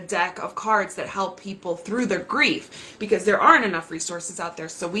 She made a deck of cards that help people through their grief because there aren't enough resources out there.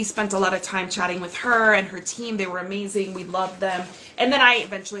 So we spent a lot of time chatting with her and her team. They were amazing. We loved them. And then I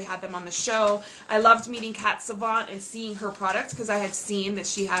eventually had them on the show. I loved meeting Cat Savant and seeing her product because I had seen that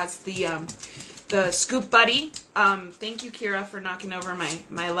she has the Scoop Buddy. Thank you, Kira, for knocking over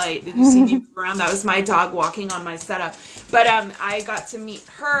my light. Did you see me move around? That was my dog walking on my setup. But I got to meet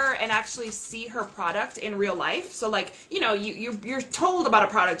her and actually see her product in real life. So like, you're told about a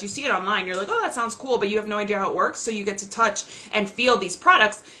product, you see it online, you're like, oh, that sounds cool, but you have no idea how it works. So you get to touch and feel these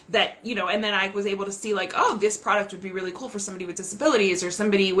products that, and then I was able to see like, oh, this product would be really cool for somebody with disabilities or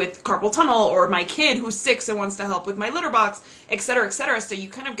somebody with carpal tunnel or my kid who's 6 and wants to help with my litter box, et cetera, et cetera. So you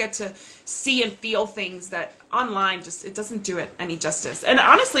kind of get to see and feel things that online just it doesn't do it any justice. And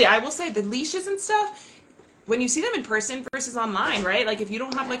honestly, I will say the leashes and stuff, when you see them in person versus online, right? Like if you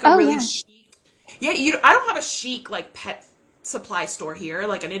don't have like a Oh really yeah. chic, I don't have a chic like pet supply store here,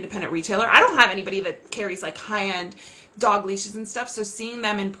 like an independent retailer. I don't have anybody that carries like high-end dog leashes and stuff. So seeing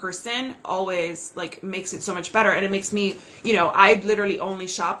them in person always like makes it so much better. And it makes me, I literally only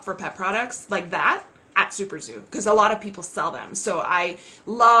shop for pet products like that at Super Zoo because a lot of people sell them. So I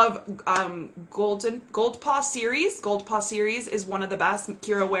love Gold Paw series. Gold Paw series is one of the best.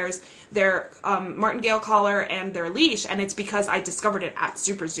 Kira wears their martingale collar and their leash, and it's because I discovered it at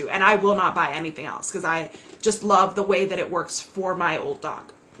Super Zoo, and I will not buy anything else because I just love the way that it works for my old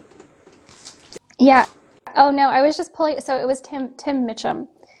dog. Yeah. Oh no, I was just pulling. So it was Tim Mitchum,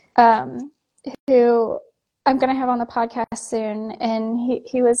 um, who I'm gonna have on the podcast soon, and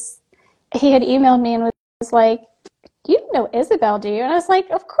he had emailed me and was like, "You don't know Isabel, do you?" And I was like,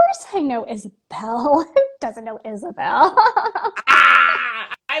 "Of course I know Isabel. Who doesn't know Isabel?"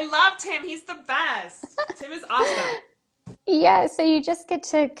 I love Tim. He's the best. Tim is awesome. Yeah. So you just get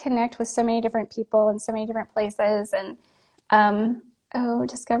to connect with so many different people in so many different places, and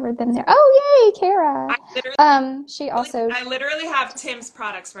discovered them there. Oh, yay, Kara. I literally, She also, I literally have Tim's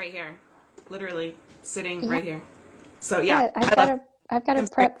products right here, literally sitting yeah, right here. So yeah, I love I've got to Tim's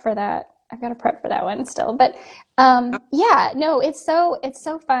great. prep for that. I've got to prep for that one still. But yeah, no, it's so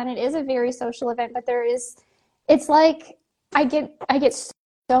fun. It is a very social event, but it's like I get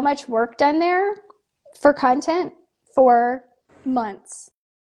so much work done there for content for months.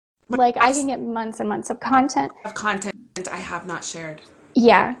 Like I I can get months and months of content. have content I have not shared.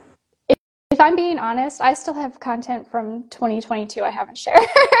 Yeah. If I'm being honest, I still have content from 2022 I haven't shared.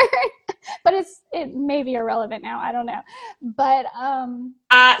 But it may be irrelevant now. I don't know. But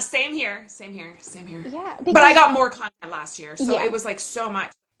Same here, same here, same here. yeah, But I because got more content last year, so yeah. it was like so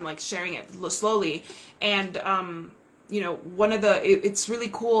much, like sharing it slowly, and one of it's really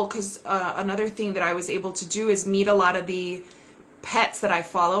cool because another thing that I was able to do is meet a lot of the pets that I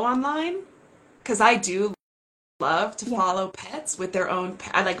follow online because I do love to Yeah. follow pets with their own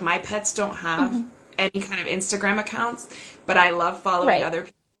like my pets don't have Hmm. any kind of Instagram accounts, but I love following Right. other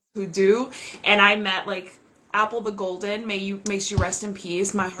people who do. And I met like Apple the Golden, may she rest in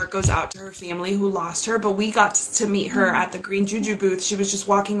peace. My heart goes out to her family who lost her, but we got to meet her Mm. at the Green Juju booth. She was just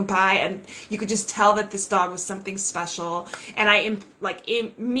walking by, and you could just tell that this dog was something special. And like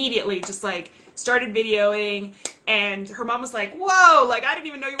immediately just like started videoing, and her mom was like, "Whoa, like I didn't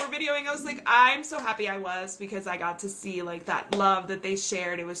even know you were videoing." I was like, "I'm so happy I was because I got to see like that love that they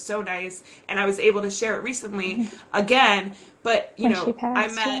shared. It was so nice." And I was able to share it recently again, but When she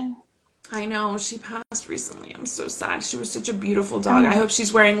passed, yeah. I know she passed recently. I'm so sad. She was such a beautiful Oh dog. I my hope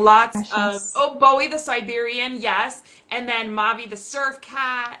she's wearing lots gosh, of, yes. oh, Bowie the Siberian, yes. And then Mavi the surf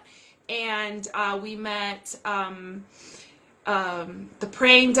cat. And we met the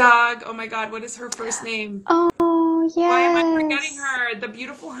praying dog. Oh my God, what is her first name? Oh, Why am I forgetting yes. her? The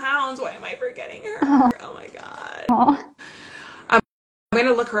beautiful hounds. Why am I forgetting Oh, her? Oh my God. I'm going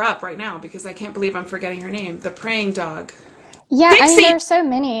to look her up right now because I can't believe I'm forgetting her name. The praying dog. yeah. I mean, there Dixie. are so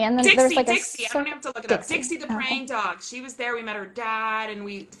many, and then there's like a Dixie. I don't even have to look it up. Dixie. Dixie the Okay. praying dog. She was there. We met her dad, and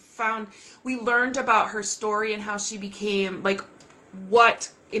we learned about her story and how she became like what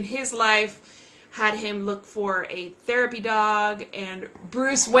in his life had him look for a therapy dog. And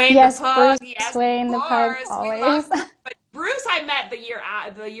Bruce Wayne the Yes, pug. Bruce Yes, Wayne, of the pug, course, we love always. Bruce. But Bruce, I met the year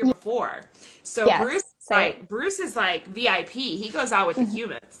Y- before. So Yes, same. Bruce is like VIP. He goes out with the Mhm.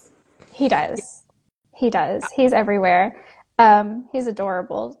 humans. He does. He does. He's everywhere. He's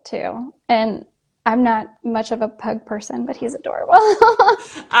adorable too. And I'm not much of a pug person, but he's adorable.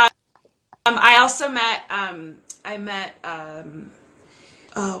 I also met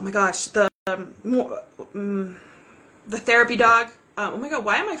oh my gosh, the therapy dog. Oh my God,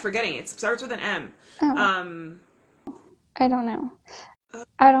 why am I forgetting? It starts with an M. Oh, Um, I don't know.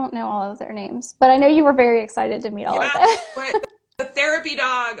 I don't know all of their names, but I know you were very excited to meet all of yeah, them. but the therapy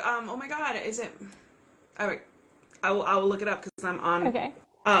dog. Oh my God, is it? Oh, I will look it up because I'm on. Okay.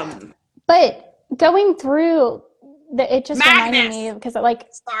 Um, But going through it just reminded me Magnus. because like,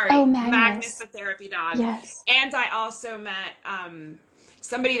 oh, Sorry, Magnus Magnus. the therapy dog. Yes. And I also met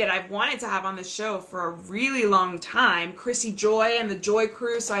somebody that I've wanted to have on the show for a really long time, Chrissy Joy and the Joy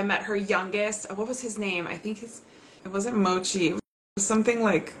Crew. So I met her youngest. What was his name? I think it wasn't Mochi. It was something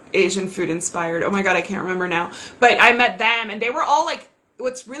like Asian food inspired. Oh my God, I can't remember now. But I met them, and they were all like,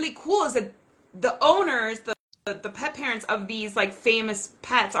 what's really cool is that the owners, the pet parents of these like famous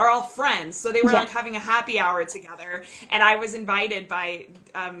pets are all friends. So they were Yeah. like having a happy hour together, and I was invited by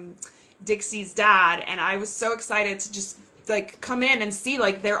Dixie's dad, and I was so excited to just like come in and see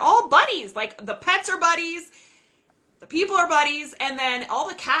like they're all buddies. Like the pets are buddies, the people are buddies, and then all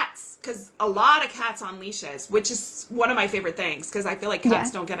the cats, because a lot of cats on leashes, which is one of my favorite things, because I feel like cats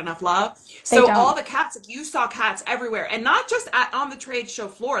Yeah. don't get enough love. They So all don't. the cats, like you saw cats everywhere, and not just on the trade show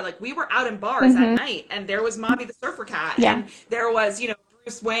floor. Like we were out in bars at Hmm. night, and there was Mommy the surfer cat, Yeah. and there was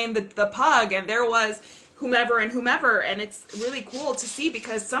Bruce Wayne the pug, and there was whomever and whomever, and it's really cool to see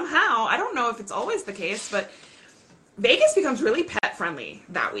because somehow I don't know if it's always the case, but Vegas becomes really pet friendly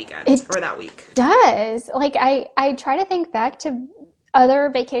that weekend It or that week. does. Like I try to think back to other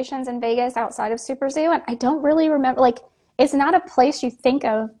vacations in Vegas outside of Super Zoo, and I don't really remember. Like, it's not a place you think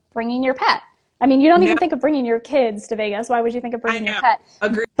of bringing your pet. I mean, you don't No, even think of bringing your kids to Vegas. Why would you think of I bringing your know. pet?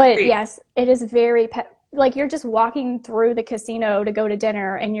 But Agreed. yes, it is very pet. Like you're just walking through the casino to go to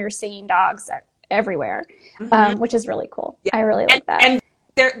dinner, and you're seeing dogs everywhere, Hmm. which is really cool. Yeah, I really and like that. and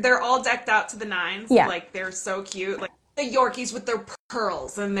they're all decked out to the nines. Yeah. Like they're so cute. Like the Yorkies with their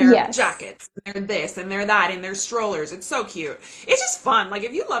pearls and their Yes. jackets, and they're this and they're that, and their strollers. It's so cute. It's just fun. Like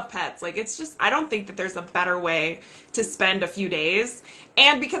if you love pets, like it's just I don't think that there's a better way to spend a few days.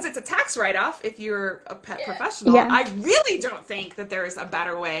 And because it's a tax write-off if you're a pet professional, Yeah. I really don't think that there is a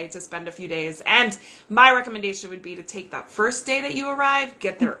better way to spend a few days. And my recommendation would be to take that first day that you arrive,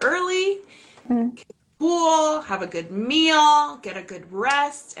 get there early, Mm. pool, have a good meal, get a good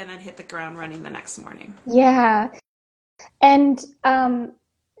rest, and then hit the ground running the next morning. Yeah. And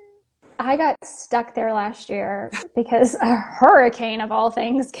I got stuck there last year because a hurricane of all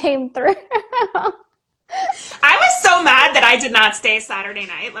things came through. I was so mad that I did not stay Saturday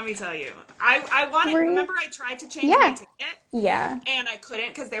night, let me tell you. I wanted, Were you? remember I tried to change my Yeah. ticket Yeah. and I couldn't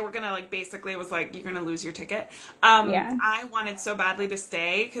because they were gonna like basically it was like you're gonna lose your ticket. Yeah. I wanted so badly to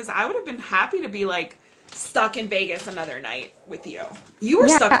stay because I would have been happy to be like stuck in Vegas another night with you. You were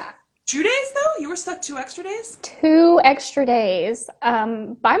stuck Yeah. 2 days though? You were stuck 2 extra days? 2 extra days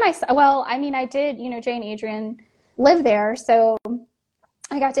by myself. Well, I mean, I did, Jane Adrian live there, so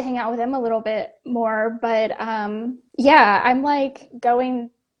I got to hang out with him a little bit more. But yeah, I'm like going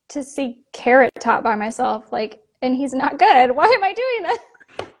to see Carrot Top by myself, like, and he's not good. Why am I doing this?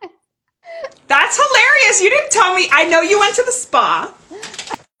 That's hilarious. You didn't tell me. I know you went to the spa.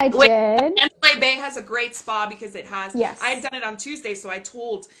 I Wait, did. Mandalay Bay has a great spa because it has. I had Yes. done it on Tuesday, so I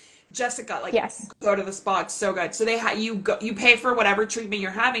told Jessica like Yes. go to the spa. It's so good. So they you pay for whatever treatment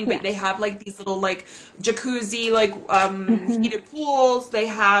you're having, but they Yes. have like these little like jacuzzi like Hmm. heated pools. They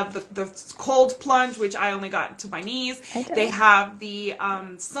have the cold plunge, which I only got to my knees. I They did. have the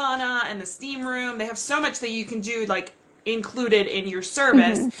sauna and the steam room. They have so much that you can do like included in your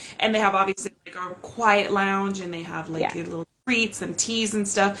service, Hmm. and they have obviously like a quiet lounge, and they have like Yeah. little treats and teas and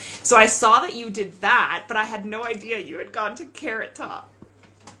stuff. So I saw that you did that, but I had no idea you had gone to Carrot Top.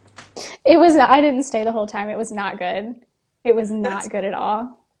 It was not, I didn't stay the whole time. It was not good. It was That's not good at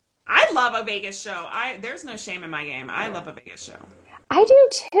all. I love a Vegas show. I There's no shame in my game. I love a Vegas show. I do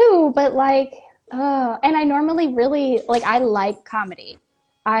too, but like, and I normally really like, I like comedy.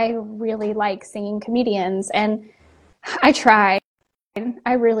 I really like singing comedians, and I tried.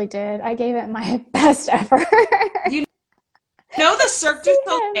 I really did. I gave it my best effort. You know Yeah. The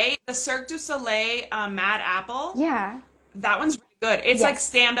Cirque du Soleil Mad Apple. Yeah. That one's really good. It's like Yes.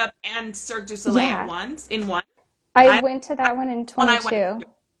 stand up and Cirque du Soleil at Yeah. once in one. I I went to that one in When I went 22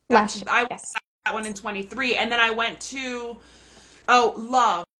 that's last year. I went to Yes. that one in 23, and then I went to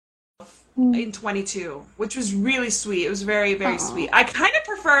Love Mm. in 22, which was really sweet. It was very, very sweet. Oh, I kind of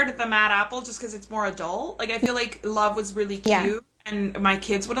preferred the Mad Apple just because it's more adult. Like, I feel like Love was really yeah. cute and my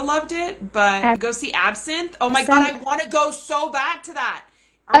kids would have loved it, but go see Absinthe. Oh my God, I Absinthe. want to go so bad to that.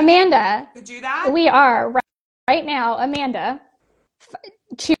 Are we able Amanda, to do that? we are right now. Amanda,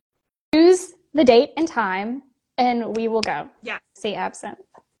 choose the date and time, and we will go Yeah, see Absinthe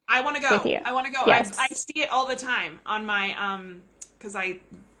I want to with go. you. I want to go. I Yes. see it all the time on my because I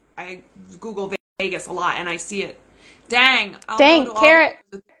Google Vegas a lot and I see it. Dang, I'll go to Dang, all Carrot.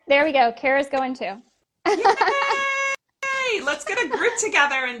 those. There we go. Kara's going too. Yay! Let's get a group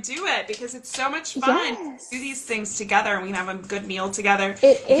together and do it because it's so much fun to do these Yes, things together and we can have a good meal together.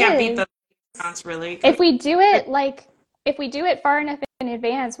 it You can't beat is. the restaurants really. If we do it like if we do it far enough in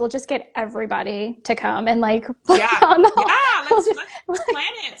advance, we'll just get everybody to come and like Yeah. on the Yeah, we'll let's just, plan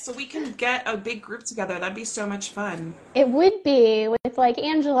it so we can get a big group together. That'd be so much fun. it would be with like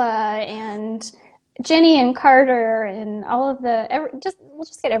Angela and Jenny and Carter and all of just we'll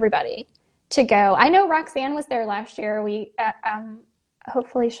just get everybody to go. I know Roxanne was there last year. We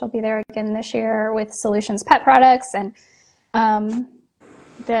hopefully she'll be there again this year with Solutions Pet Products and um,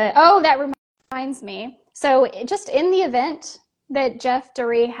 that reminds me. So just in the event that Jeff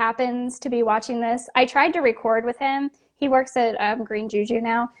Dury happens to be watching this, I tried to record with him. He works at Green Juju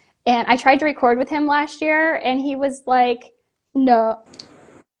now, and I tried to record with him last year, and he was like, "No,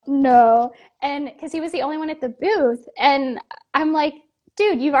 no," and because he was the only one at the booth, and I'm like,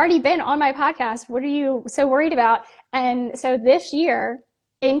 "Dude, you've already been on my podcast. What are you so worried about?" And so this year,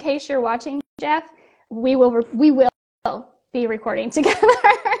 in case you're watching, Jeff, we will be recording together.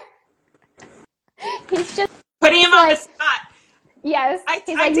 He's just Putting him on the like, spot. yes.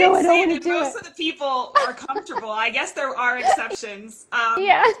 He's I like, no, did I don't say want to that do most it. of the people are comfortable. I guess there are exceptions.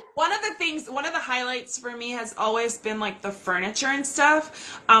 Yeah. One of the highlights for me has always been like the furniture and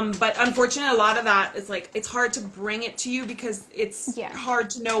stuff. But unfortunately, a lot of that is like, it's hard to bring it to you because it's Yeah. hard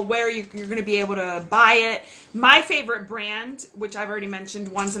to know where you're going to be able to buy it. My favorite brand, which I've already mentioned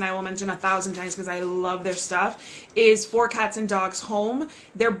once and I will mention 1,000 times because I love their stuff, is For Cats and Dogs Home.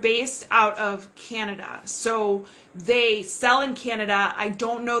 They're based out of Canada. So they sell in Canada. I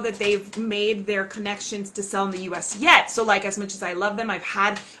don't know that they've made their connections to sell in the US yet. So like as much as I love them, I've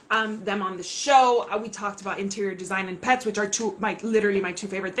had them on the show. We talked about interior design and pets, which are literally my two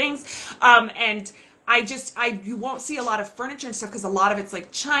favorite things. And you won't see a lot of furniture and stuff because a lot of it's like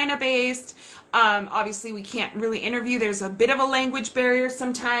China based. Obviously, we can't really interview. There's a bit of a language barrier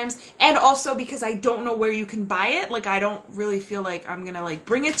sometimes, and also because I don't know where you can buy it. Like, I don't really feel like I'm gonna like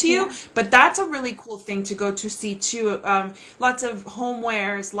bring it to you. Yeah. But that's a really cool thing to go to see too. Lots of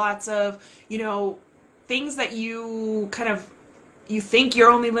homewares, lots of things that you think you're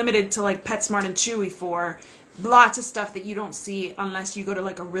only limited to like PetSmart and Chewy for. Lots of stuff that you don't see unless you go to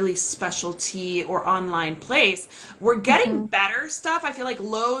like a really specialty or online place. We're getting Mm-hmm. better stuff. I feel like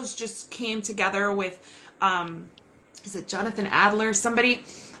Lowe's just came together with is it Jonathan Adler, somebody,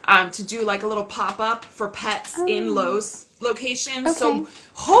 to do like a little pop-up for pets in Oh, Lowe's locations. okay. So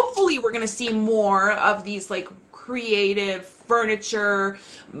hopefully we're gonna see more of these like creative furniture,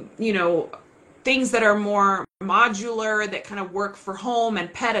 you know, things that are more modular that kind of work for home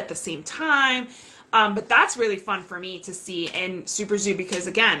and pet at the same time. But that's really fun for me to see in Super Zoo because,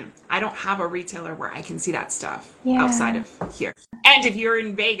 again, I don't have a retailer where I can see that stuff outside Yeah. of here. And if you're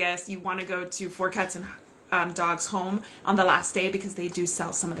in Vegas, you want to go to For Cats and Dogs Home on the last day because they do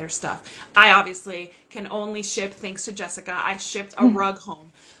sell some of their stuff. I obviously can only ship, thanks to Jessica, I shipped a rug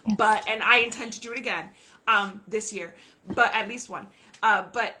home, Yes. and I intend to do it again this year, but at least one.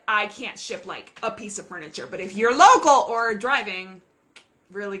 But I can't ship like a piece of furniture. But if you're local or driving,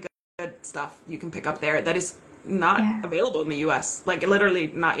 really good stuff you can pick up there that is not Yeah. available in the US. Like literally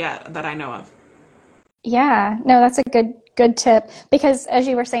not yet that I know of. Yeah. No, that's a good tip because as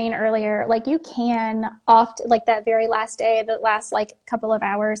you were saying earlier, like you can oft like that very last day, the last like couple of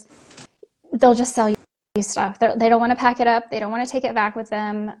hours, they'll just sell you stuff. They don't want to pack it up. They don't want to take it back with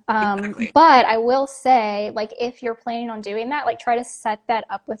them. Exactly. But I will say, like, if you're planning on doing that, like, try to set that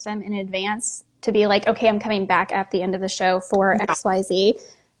up with them in advance to be like, okay, I'm coming back at the end of the show for Yeah. XYZ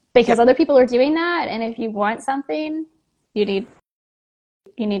because Yep. other people are doing that. And if you want something, you need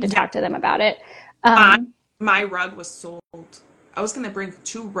you need to Yeah. talk to them about it. My, Um, my rug was sold. I was gonna bring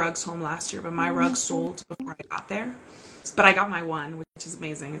 2 rugs home last year, but my rug sold before I got there. But I got my one, which is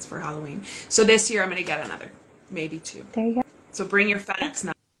amazing. It's for Halloween. So this year I'm gonna get another, maybe 2. there you go. So bring your FedEx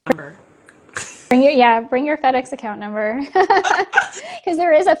number. Bring your FedEx account number because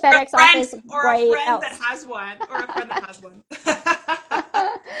there is a Or a FedEx friend, office or a right friend that out. has one, or a friend that has one.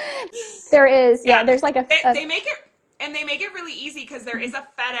 There is, yeah. Yeah, There's like a they make it, and they make it really easy because there is a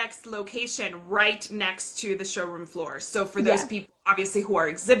FedEx location right next to the showroom floor. So for those yeah, people, obviously, who are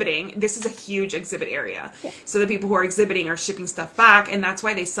exhibiting, this is a huge exhibit area. yeah, So the people who are exhibiting are shipping stuff back, and that's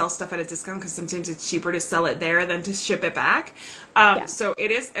why they sell stuff at a discount because sometimes it's cheaper to sell it there than to ship it back. yeah. So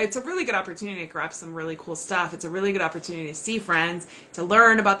it's a really good opportunity to grab some really cool stuff. It's a really good opportunity to see friends, to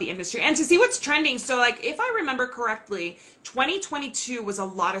learn about the industry, and to see what's trending. So like, if I remember correctly, 2022 was a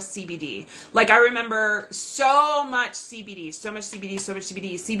lot of CBD. Like I remember so much CBD, so much CBD, so much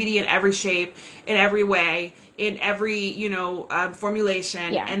CBD, CBD in every shape, in every way, in every,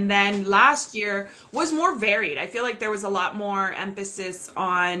 formulation. Yeah. And then last year was more varied. I feel like there was a lot more emphasis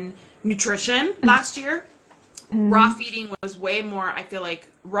on nutrition last year. Raw feeding was way more, I feel like,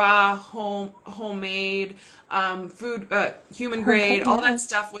 raw, homemade, food, human grade, all that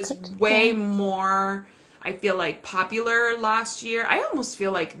stuff was way Yeah. more, I feel like, popular last year. I almost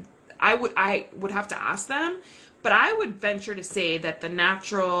feel like I would have to ask them, but I would venture to say that the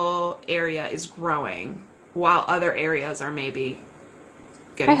natural area is growing while other areas are maybe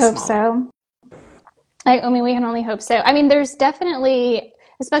I getting hope smaller. so. I mean, we can only hope so. I mean, there's definitely,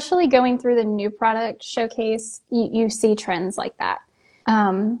 especially going through the new product showcase, you see trends like that.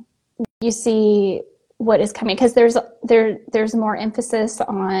 Um, you see what is coming because there's more emphasis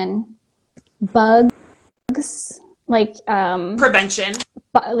on bugs, like Prevention.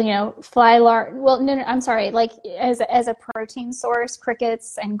 fly larvae. Well, no, I'm sorry. Like as a protein source,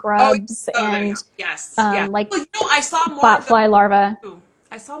 crickets and Oh, grubs there you go. and Yes, yeah. like Well, I saw more bot of those. fly larvae. Too.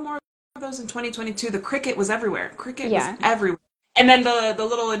 I saw more of those in 2022. The cricket was everywhere. Cricket was Yeah. everywhere. And then the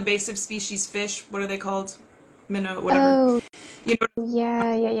little invasive species fish, what are they called? Minnow, whatever. Oh, You know,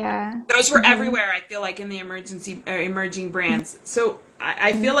 yeah, yeah, yeah. those were Hmm. everywhere. I feel like in the emerging brands. So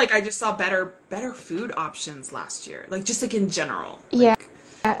I feel like I just saw better food options last year. Like just like in general. Yeah.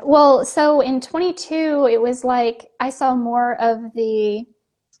 Like Well, so in 22, it was like I saw more of I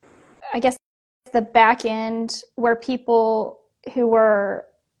guess, the back end where people who were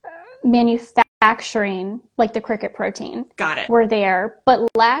manufacturing like the cricket protein got it. were there. But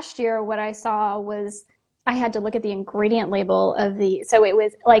last year, what I saw was I had to look at the ingredient label so it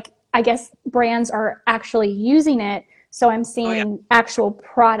was like, I guess brands are actually using it. So I'm Oh yeah. seeing actual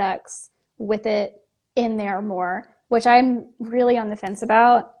products with it in there more, which I'm really on the fence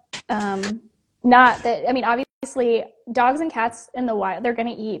about. Not that, I mean, obviously, dogs and cats in the wild, they're going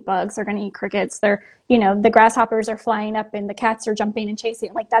to eat bugs, they're going to eat crickets, the grasshoppers are flying up and the cats are jumping and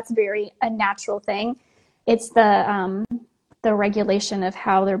chasing. Like, that's very a natural thing. It's the regulation of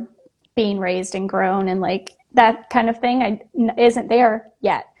how they're being raised and grown and like that kind of thing isn't there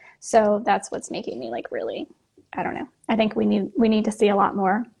yet. So that's what's making me like really, I don't know. I think we need to see a lot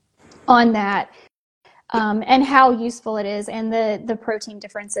more on that and how useful it is and the protein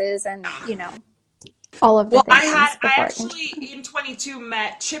differences and all of the Well, things I before it can. actually in 22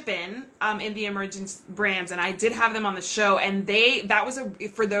 met Chippin in the emergence brands, and I did have them on the show, and that was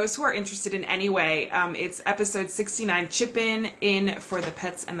for those who are interested in any way, it's episode 69, Chippin in for the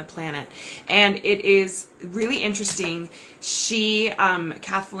pets and the planet, and it is really interesting.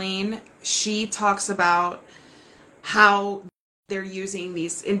 Kathleen, she talks about how they're using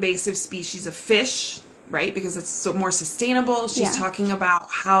these invasive species of fish, right? Because it's so more sustainable. She's Yeah. talking about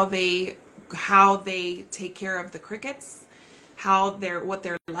how they how they take care of the crickets, what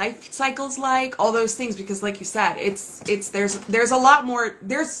their life cycle's like, all those things, because like you said, there's a lot more,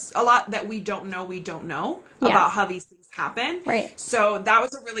 there's a lot that we don't know Yeah. about how these things happen. Right. So that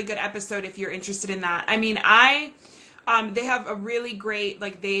was a really good episode if you're interested in that. I mean, they have a really great,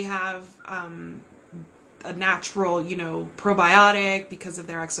 like they have a natural, probiotic because of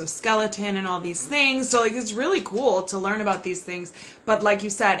their exoskeleton and all these things. So like it's really cool to learn about these things. But like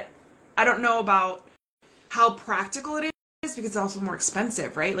you said, I don't know about how practical it is because it's also more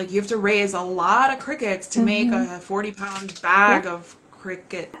expensive, right? Like you have to raise a lot of crickets to make a 40-pound bag of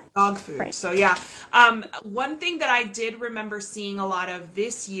cricket dog food. Right. So yeah. One thing that I did remember seeing a lot of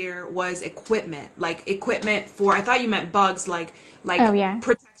this year was equipment. Like equipment for, I thought you meant bugs, like Oh, yeah.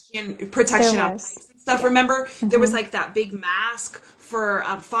 protection on pipes and stuff. Yeah. Remember there was like that big mask for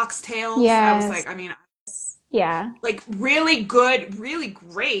foxtails. I was like, Yes. I mean, Yeah. like really good, really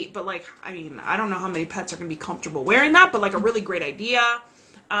great, but like, I mean, I don't know how many pets are going to be comfortable wearing that, but like a really great idea.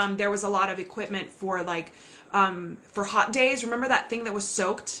 There was a lot of equipment for like, for hot days. Remember that thing that was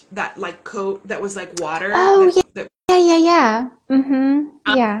soaked, that like coat that was like water? Oh, yeah. That Yeah. it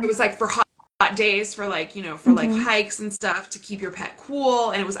Yeah. was like for hot days, for like, for like hikes and stuff to keep your pet cool.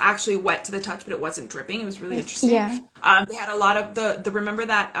 And it was actually wet to the touch, but it wasn't dripping. It was really interesting. Yeah. They had a lot of remember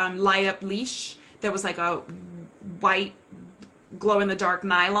that light up leash that was like a white glow in the dark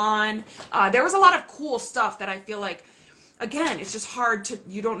nylon. There was a lot of cool stuff that I feel like, again, it's just hard to,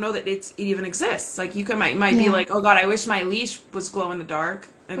 you don't know that it even exists. Like you might be like, oh God, I wish my leash was glow in the dark.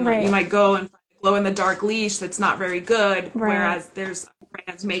 And like, you might go and find a glow in the dark leash that's not very good. Right. Whereas there's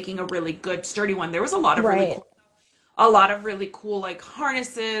brands making a really good sturdy one. There was a lot of Right. really cool like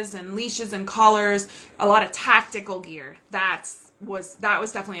harnesses and leashes and collars, a lot of tactical gear. That was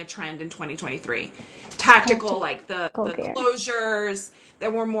definitely a trend in 2023. Tactical, like the gear. closures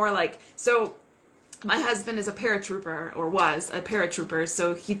that were more like, so my husband is a paratrooper, or was a paratrooper,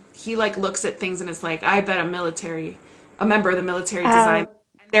 so he like looks at things and it's like, I bet a member of the military design.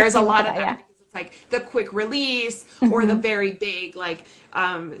 There's a lot of that. Yeah. Because it's like the quick release or the very big like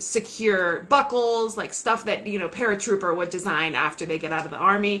secure buckles, like stuff that paratrooper would design after they get out of the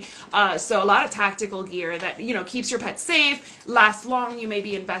army. So a lot of tactical gear that keeps your pet safe, lasts long. You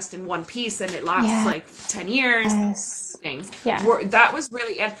maybe invest in one piece and it lasts like 10 years. Yes. Things. Yeah. That was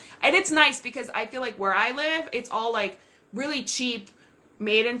really, and it's nice because I feel like where I live, it's all like really cheap,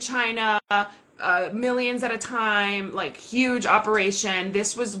 made in China, millions at a time, like huge operation.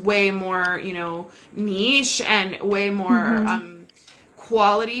 This was way more, niche and way more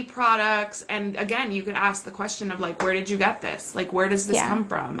quality products. And again, you could ask the question of like, where did you get this? Like, where does this come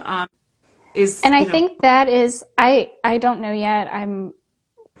from? And I think that is, I don't know yet. I'm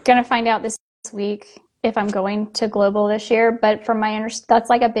gonna find out this week if I'm going to global this year. But from my that's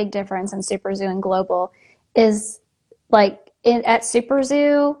like a big difference in Super Zoo and global is like at Super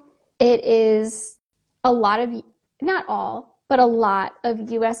Zoo, it is a lot of, not all, but a lot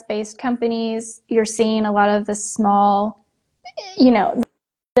of US based companies. You're seeing a lot of the small, the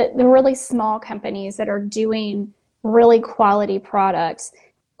really small companies that are doing really quality products.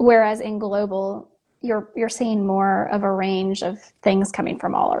 Whereas in global, you're seeing more of a range of things coming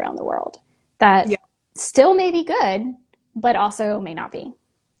from all around the world that still may be good, but also may not be.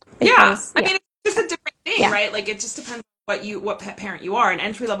 Because, I mean, it's just a different thing, right? Like it just depends what pet parent you are. An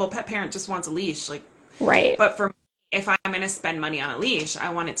entry-level pet parent just wants a leash, like, right. But for me, if I'm going to spend money on a leash, I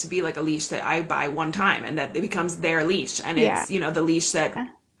want it to be like a leash that I buy one time and that it becomes their leash, and it's the leash that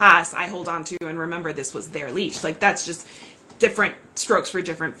I hold on to and remember this was their leash. Like that's just different strokes for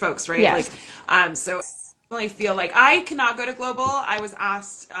different folks, right? Yes. Like so I really feel like I cannot go to global. I was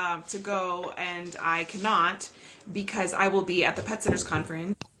asked to go and I cannot because I will be at the Pet Sitters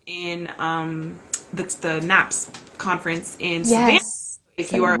Conference in that's the NAPS conference in Savannah.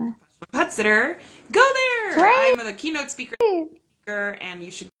 If you are a professional pet sitter, go there. Right. I'm the keynote speaker and you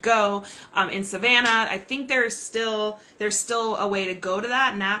should go in Savannah. I think there's still a way to go to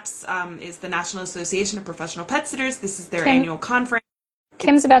that. NAPS is the National Association of Professional Pet Sitters. This is their annual conference.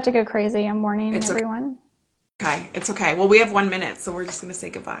 Kim's about to go crazy. I'm warning everyone. Okay, it's okay. Well, we have 1 minute, so we're just going to say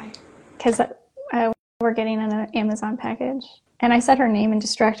goodbye. Because we're getting an Amazon package. And I said her name and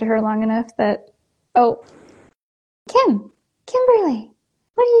distracted her long enough that, Kimberly,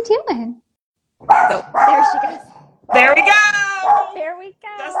 what are you doing? So, there she goes. There we go. There we go.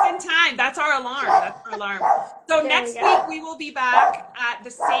 Just in time. That's our alarm. So next week we will be back at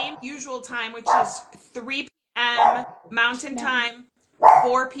the same usual time, which is 3 p.m. Mountain Time,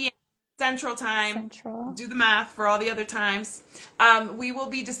 4 p.m. Central Time. Central. Do the math for all the other times. We will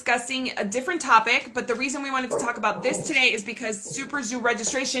be discussing a different topic, but the reason we wanted to talk about this today is because Super Zoo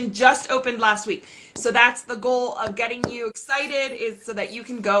registration just opened last week. So that's the goal of getting you excited, is so that you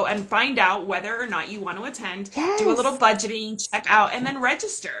can go and find out whether or not you want to attend, do a little Yes. budgeting, check out, and then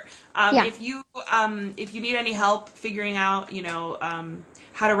register. Yeah, If you need any help figuring out,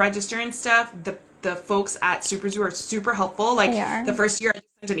 how to register and stuff, the folks at Super Zoo are super helpful. Like they are. the first year, I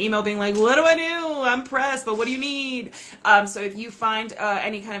sent an email being like, "What do I do? I'm pressed, but what do you need?" So if you find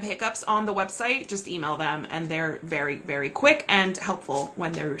any kind of hiccups on the website, just email them, and they're very, very quick and helpful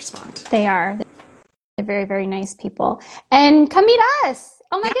when they respond. They are. They're very, very nice people. And come meet us.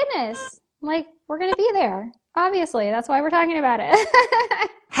 Oh my Yeah. goodness. Like, we're going to be there. Obviously, that's why we're talking about it.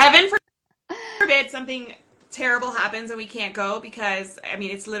 Heaven forbid something terrible happens and we can't go, because I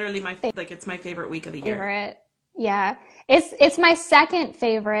mean it's literally it's my favorite week of the year. Favorite. Yeah. It's my second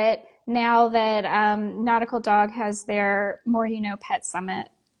favorite now that Nautical Dog has their More You Know Pet Summit,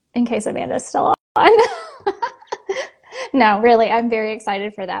 in case Amanda's still on. No, really, I'm very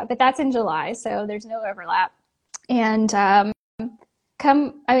excited for that. But that's in July, so there's no overlap. And well,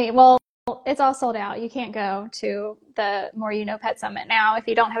 it's all sold out. You can't go to the More You Know Pet Summit now if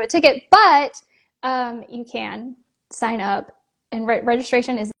you don't have a ticket, but you can sign up, and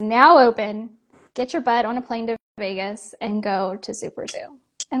registration is now open. Get your butt on a plane to Vegas and go to Super Zoo.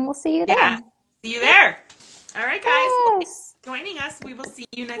 And we'll see you there. Yeah. See you there. All right, guys. Well, thanks Yes. for joining us. We will see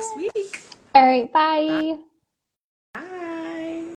you next week. All right, Bye. bye.